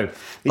 I don't know.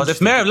 But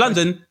if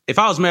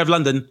I was mayor of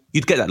London,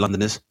 you'd get that,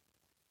 Londoners.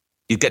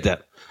 You'd get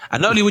that. And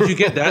not only would you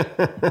get that,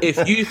 if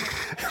you...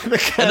 The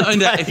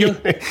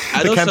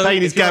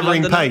campaign is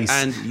gathering pace.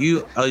 And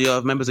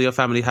your members of your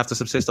family have to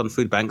subsist on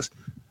food banks.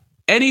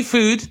 Any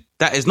food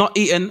that is not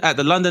eaten at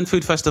the London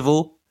Food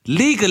Festival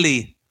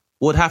legally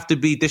would have to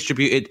be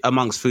distributed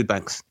amongst food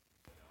banks.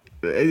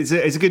 It's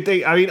a good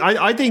thing. I mean,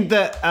 I think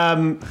that...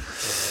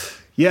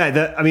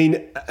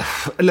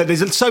 look,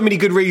 there's so many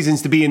good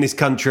reasons to be in this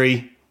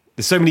country.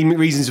 There's so many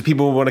reasons for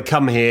people who want to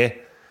come here.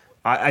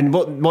 And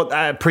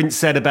what Prince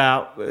said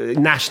about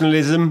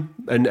nationalism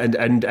and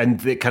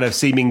the kind of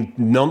seeming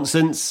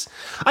nonsense.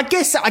 I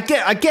guess I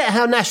get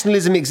how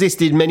nationalism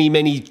existed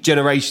many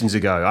generations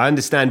ago. I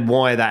understand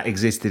why that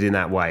existed in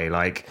that way.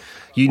 Like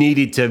you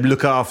needed to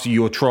look after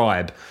your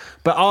tribe.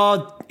 But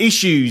our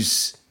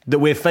issues that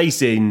we're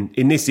facing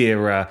in this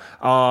era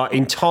are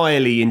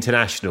entirely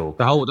international.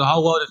 The whole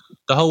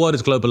world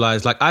is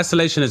globalized. Like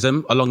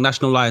isolationism along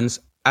national lines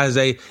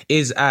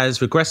is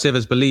as regressive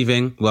as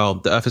believing, well,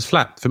 the earth is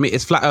flat. For me,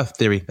 it's flat earth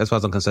theory, as far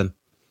as I'm concerned.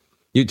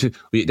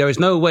 There is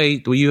no way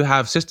where you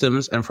have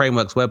systems and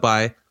frameworks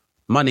whereby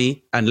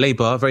money and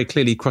labor very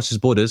clearly crosses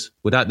borders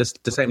without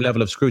the same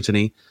level of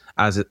scrutiny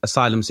as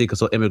asylum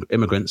seekers or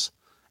immigrants.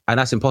 And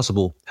that's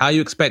impossible. How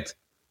you expect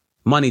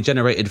money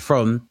generated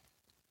from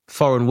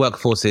foreign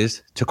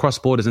workforces to cross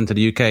borders into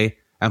the UK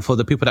and for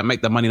the people that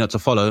make that money not to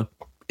follow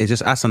is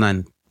just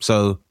asinine.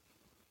 So,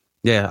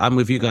 yeah, I'm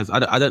with you guys.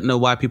 I don't know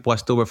why people are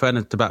still referring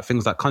about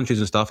things like countries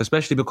and stuff,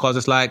 especially because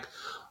it's like,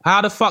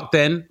 how the fuck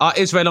then are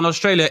Israel and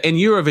Australia in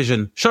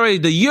Eurovision? Surely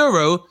the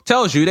Euro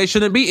tells you they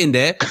shouldn't be in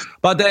there.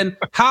 But then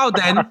how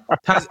then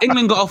has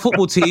England got a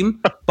football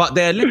team, but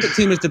their Olympic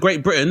team is the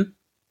Great Britain?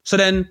 So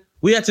then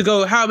we had to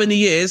go how many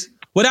years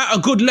without a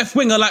good left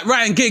winger like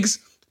Ryan Giggs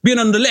being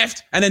on the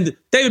left, and then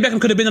David Beckham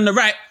could have been on the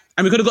right,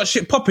 and we could have got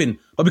shit popping.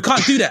 But we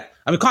can't do that.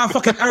 And we can't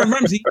fucking Aaron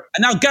Ramsey.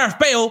 And now Gareth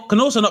Bale can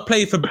also not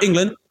play for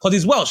England because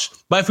he's Welsh.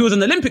 But if he was on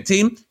the Olympic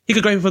team, he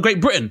could go for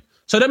Great Britain.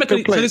 So so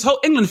this whole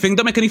England thing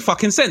don't make any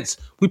fucking sense.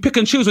 We pick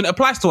and choose when it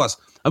applies to us.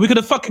 And we could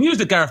have fucking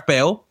used the Gareth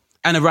Bale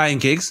and the Ryan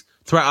Giggs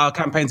throughout our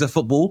campaigns of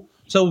football.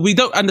 So we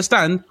don't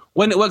understand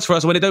when it works for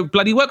us and when it don't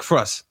bloody work for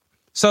us.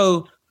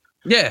 So...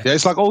 Yeah,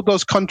 it's like all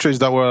those countries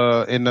that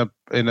were in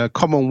a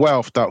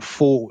Commonwealth that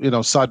fought,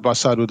 side by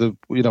side with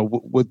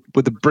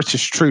the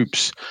British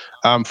troops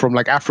from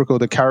like Africa or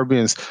the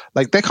Caribbeans.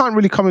 Like they can't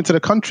really come into the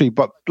country,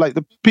 but like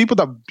the people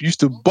that used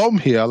to bomb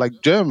here, like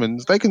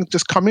Germans, they can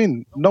just come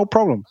in, no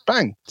problem,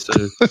 bang. So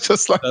it's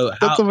just like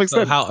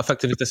how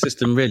effective is the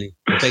system really?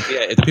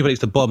 If the people that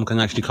used to bomb can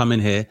actually come in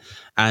here,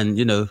 and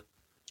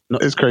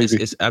it's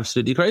crazy. It's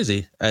absolutely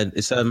crazy, and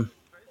it's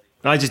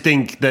I just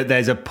think that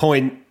there's a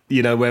point.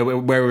 Where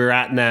we're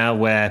at now,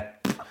 where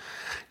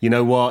you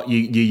know what,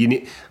 you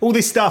need all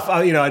this stuff.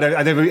 I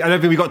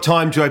don't think we've got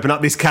time to open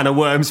up this can of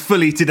worms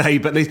fully today,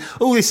 but there's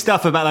all this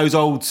stuff about those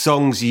old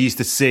songs you used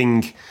to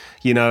sing,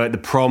 you know, at the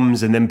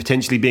proms and then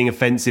potentially being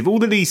offensive.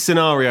 All of these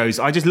scenarios,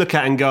 I just look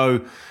at and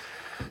go,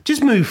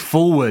 just move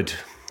forward.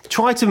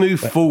 Try to move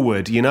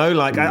forward, you know.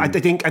 Like I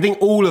think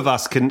all of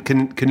us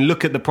can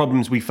look at the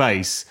problems we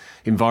face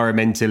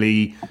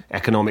environmentally,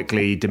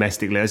 economically,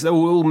 domestically,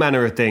 all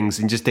manner of things,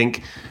 and just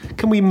think,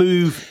 can we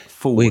move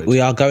forward? We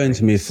are going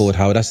to move forward,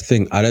 Howard. That's the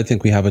thing. I don't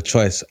think we have a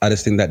choice. I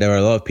just think that there are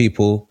a lot of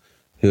people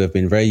who have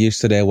been very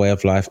used to their way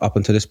of life up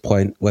until this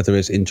point, whether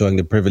it's enjoying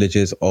the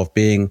privileges of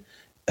being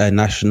a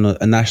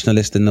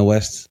nationalist in the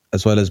West,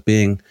 as well as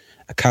being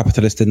a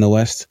capitalist in the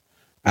West,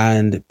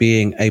 and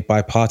being a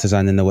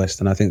bipartisan in the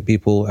West. And I think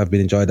people have been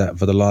enjoying that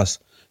for the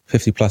last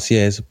 50 plus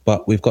years,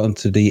 but we've gotten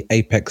to the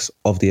apex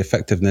of the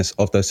effectiveness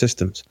of those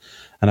systems.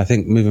 And I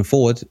think moving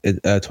forward,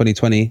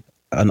 2020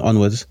 and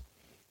onwards,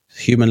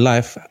 human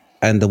life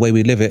and the way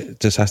we live it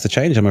just has to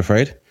change, I'm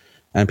afraid.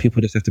 And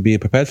people just have to be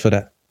prepared for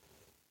that.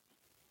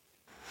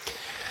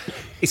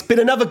 It's been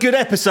another good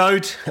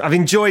episode. I've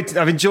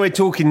enjoyed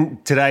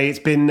talking today. It's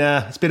been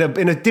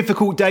a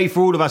difficult day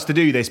for all of us to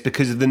do this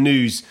because of the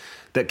news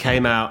that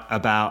came out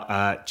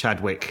about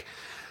Chadwick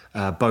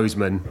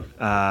Boseman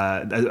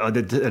at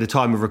the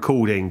time of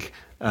recording.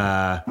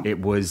 It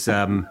was,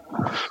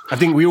 I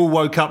think we all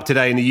woke up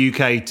today in the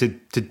UK to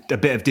a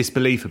bit of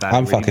disbelief about it.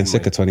 I'm fucking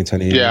sick of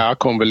 2020. Yeah, I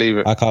can't believe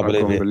it. I can't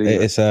believe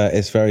it.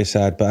 It's very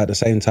sad. But at the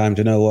same time, do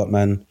you know what,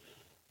 man?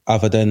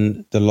 Other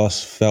than the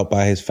loss felt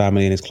by his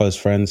family and his close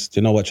friends, do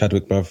you know what,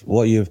 Chadwick, bruv?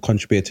 What you've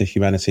contributed to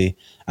humanity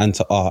and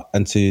to art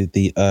and to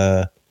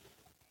the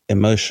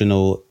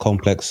emotional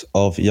complex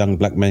of young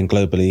black men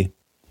globally,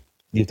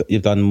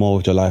 you've done more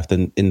with your life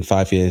than in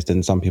 5 years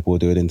than some people will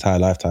do an entire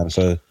lifetime.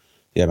 So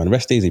yeah, man,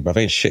 rest easy, bruv.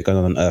 Ain't shit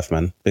going on earth,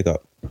 man. Big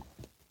up.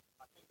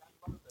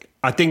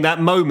 I think that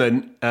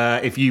moment,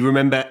 if you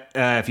remember,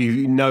 if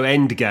you know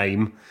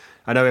Endgame,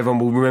 I know everyone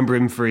will remember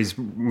him for his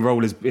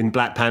role as in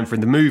Black Panther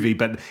in the movie,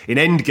 but in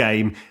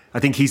Endgame, I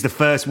think he's the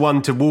first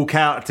one to walk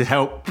out to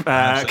help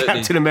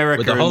Captain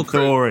America and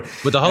Thor.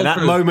 With the whole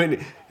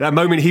crew. That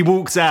moment he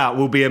walks out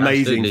will be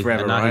amazing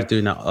forever. And now right? He's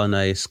doing that on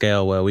a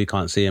scale where we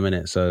can't see him in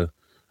it. So,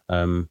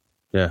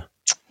 yeah.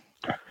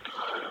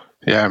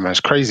 Yeah, man,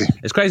 it's crazy.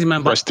 It's crazy,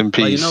 man. Rest in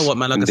peace. But you know what,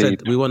 man? Like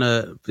Indeed. I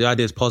said, the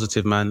idea is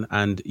positive, man.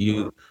 And he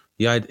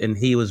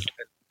was.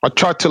 I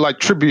tried to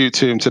tribute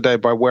to him today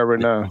by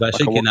wearing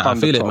shaking that. I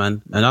feel it,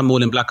 man. And I'm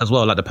all in black as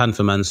well, like the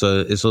Panther, man.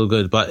 So it's all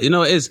good. But you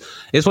know, it's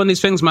one of these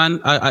things, man.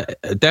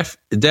 Death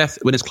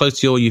when it's close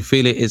to you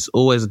feel it. It's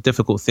always a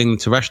difficult thing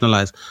to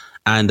rationalize.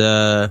 And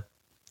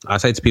I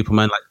say to people,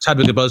 man, like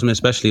Chadwick Boseman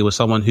especially was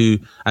someone who,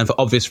 and for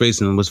obvious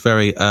reason, was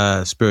very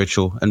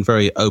spiritual and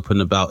very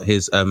open about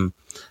his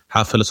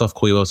how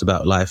philosophical he was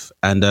about life.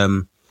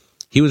 And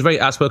he was very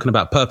outspoken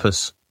about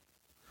purpose.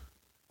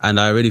 And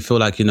I really feel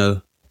like, you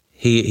know,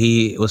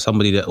 he was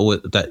somebody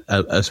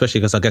that especially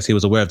because I guess he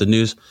was aware of the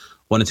news,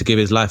 wanted to give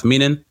his life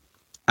meaning.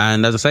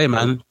 And as I say,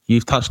 man,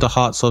 you've touched the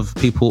hearts of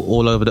people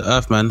all over the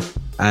earth, man.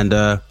 And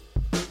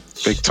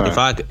big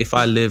time. If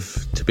I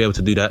live to be able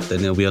to do that,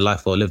 then it'll be a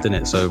life well lived in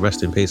it. So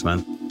rest in peace,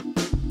 man.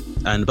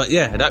 But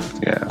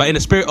in the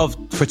spirit of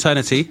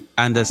fraternity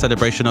and the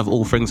celebration of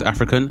all things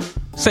African,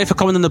 say for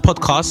coming on the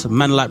podcast,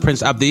 man like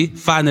Prince Abdi,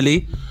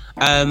 finally.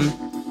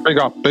 Big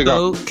up.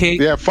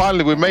 King. Yeah,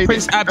 finally we made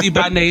Prince it. Abdi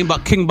by name,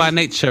 but king by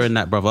nature in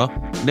that, brother.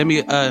 Let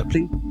me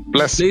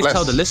please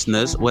tell the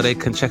listeners where they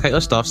can check out your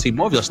stuff, see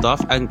more of your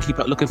stuff, and keep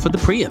out looking for the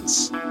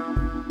Prians.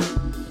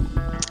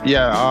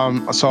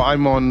 Yeah, so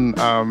I'm on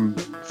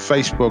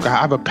Facebook. I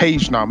have a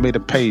page now. I made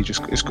a page.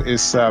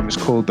 It's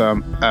called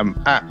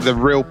at the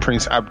real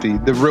Prince Abdi.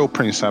 The real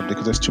Prince Abdi,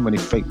 because there's too many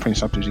fake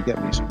Prince Abdis. You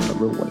get me? So the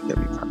real one, you get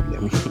me?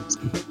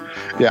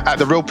 Yeah, at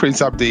the real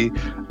Prince Abdi,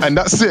 and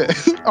that's it.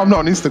 I'm not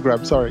on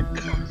Instagram. Sorry.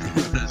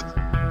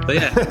 But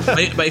yeah,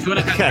 but if you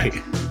want to,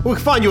 okay, we'll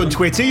find you on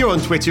Twitter. You're on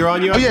Twitter,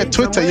 aren't you? Oh yeah,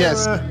 Twitter.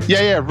 Yes.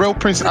 Yeah. Real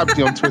Prince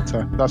Abdi on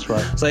Twitter. That's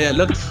right. So yeah,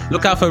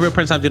 look out for Real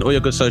Prince Abdi on all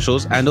your good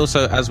socials. And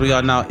also, as we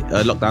are now,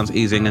 lockdown's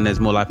easing and there's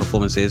more live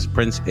performances.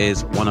 Prince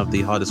is one of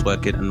the hardest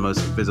working and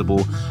most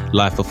visible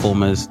live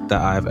performers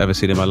that I've ever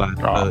seen in my life.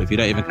 So if you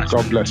don't even catch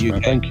God bless,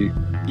 man. Thank you.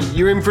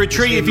 You're in for a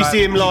treat if you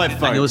see him live,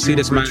 folks. And you'll see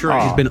this man.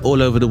 He's been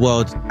all over the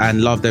world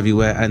and loved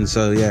everywhere. And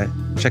so yeah,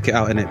 check it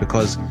out in it,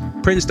 because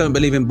Prince don't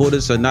believe in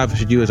borders, so neither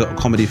should you as a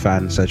comedy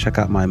fan. So check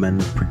out my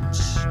man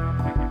Prince.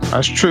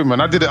 That's true,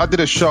 man. I did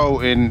a show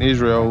in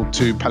Israel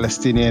to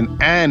Palestinian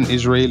and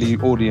Israeli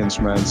audience,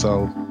 man.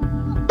 So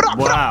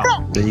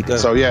wow, there you go.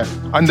 So yeah,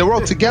 and they were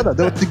all together.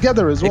 They were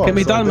together as well. It can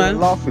be done, man.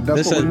 Laughing.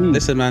 That's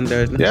listen, man.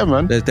 There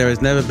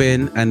has never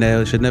been, and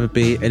there should never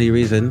be any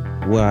reason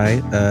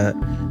why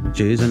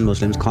Jews and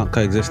Muslims can't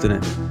coexist in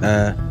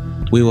it.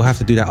 We will have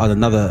to do that on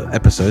another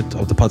episode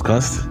of the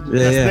podcast.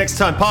 That's next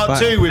time, part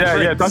 2 with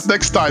Prince. Yeah, that's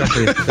next time.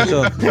 Exactly.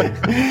 Sure.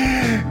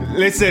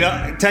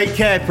 Listen, take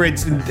care,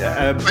 Prince. And,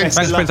 thanks,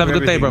 Prince. Have a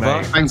good day,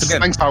 brother. Mate.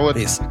 Thanks, Howard.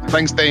 Peace.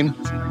 Thanks, Dane.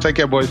 Take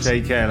care, boys.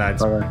 Take care,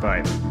 lads. Bye.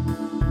 Bye.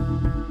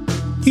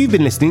 You've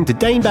been listening to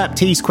Dane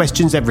Baptiste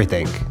Questions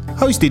Everything,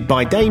 hosted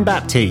by Dane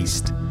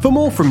Baptiste. For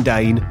more from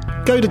Dane,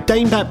 go to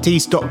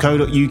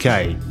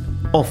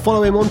danebaptiste.co.uk or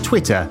follow him on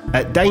Twitter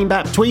at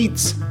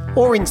DaneBapTweets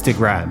or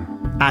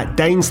Instagram at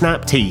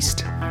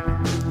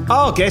DaneSnapTiste.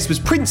 Our guest was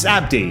Prince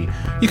Abdi.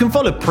 You can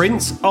follow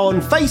Prince on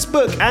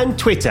Facebook and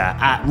Twitter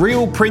at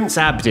Real Prince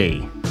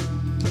Abdi.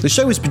 The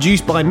show was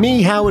produced by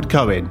me, Howard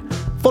Cohen.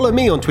 Follow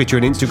me on Twitter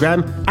and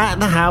Instagram at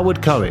The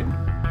Howard Cohen.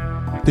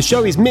 The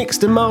show is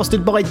mixed and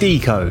mastered by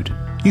Decode.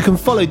 You can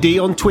follow D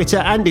on Twitter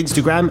and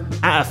Instagram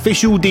at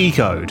Official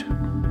Decode.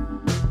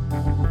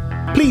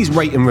 Please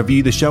rate and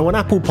review the show on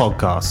Apple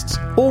Podcasts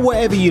or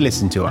wherever you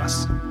listen to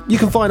us. You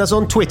can find us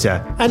on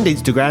Twitter and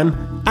Instagram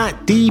at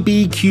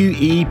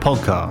DBQE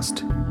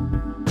Podcast.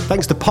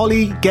 Thanks to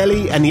Polly,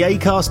 Gelly and the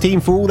Acast team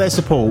for all their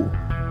support.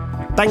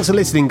 Thanks for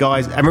listening,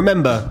 guys, and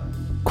remember,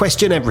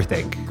 question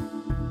everything.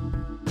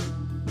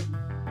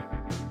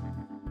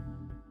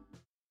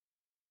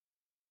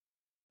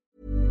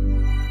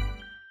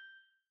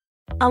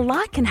 A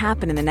lot can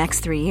happen in the next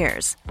 3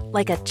 years.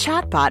 Like a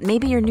chatbot may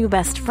be your new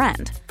best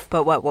friend.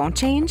 But what won't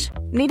change?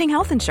 Needing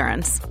health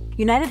insurance.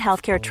 United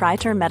Healthcare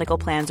Tri-Term Medical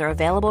Plans are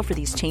available for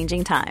these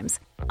changing times.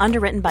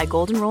 Underwritten by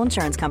Golden Rule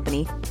Insurance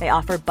Company, they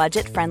offer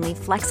budget-friendly,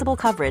 flexible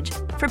coverage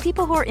for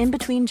people who are in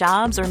between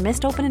jobs or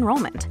missed open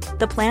enrollment.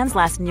 The plans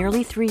last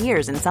nearly 3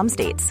 years in some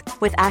states,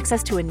 with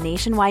access to a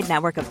nationwide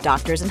network of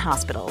doctors and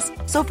hospitals.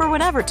 So for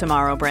whatever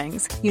tomorrow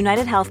brings,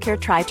 United Healthcare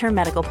Tri-Term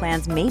Medical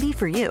Plans may be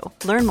for you.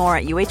 Learn more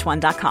at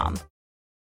uh1.com.